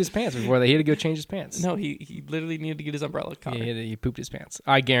had pooped his pants before that. He had to go change his pants. No, he literally needed to get his umbrella. Yeah, he pooped his pants.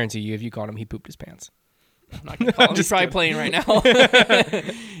 I guarantee you, if you called him, he pooped his pants. I'm not going to call him. He's probably playing right now.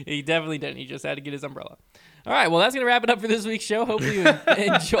 He definitely didn't. He just had to get his umbrella. All right, well, that's going to wrap it up for this week's show. Hopefully you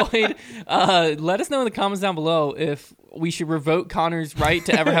enjoyed. Let us know in the comments down below if we should revoke Connor's right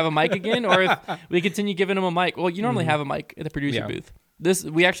to ever have a mic again, or if we continue giving him a mic. Well, you normally have a mic at the producer booth.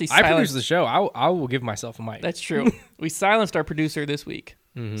 We actually I produce the show. I will give myself a mic. That's true. We silenced our producer this week,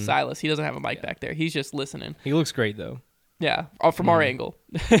 Silas. He doesn't have a mic back there. He's just listening. He looks great, though. Yeah, from our angle.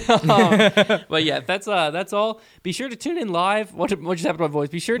 But yeah, that's all. Be sure to tune in live. What just happened to my voice?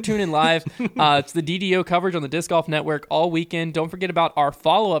 Be sure to tune in live. It's the DDO coverage on the Disc Golf Network all weekend. Don't forget about our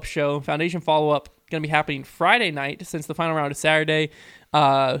follow-up show, Foundation Follow-Up, going to be happening Friday night since the final round is Saturday.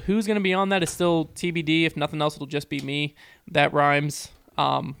 Who's going to be on that is still TBD. If nothing else, it'll just be me. That rhymes.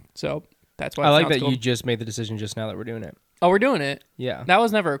 So that's why I like that cool. You just made the decision just now that we're doing it. Oh, we're doing it? Yeah. That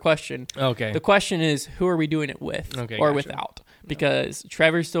was never a question. Okay. The question is, who are we doing it with or without? Because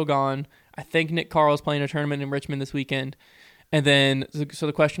Trevor's still gone. I think Nick Carl's playing a tournament in Richmond this weekend. And then, so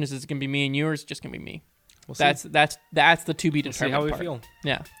the question is it going to be me and you, or is it just going to be me? We'll see. That's the to be determined part. See how we feel.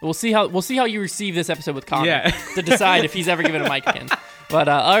 Yeah. We'll see how you receive this episode with Connor to decide if he's ever given a mic again. But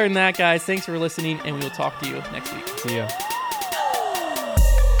other than that, guys, thanks for listening, and we will talk to you next week. See ya.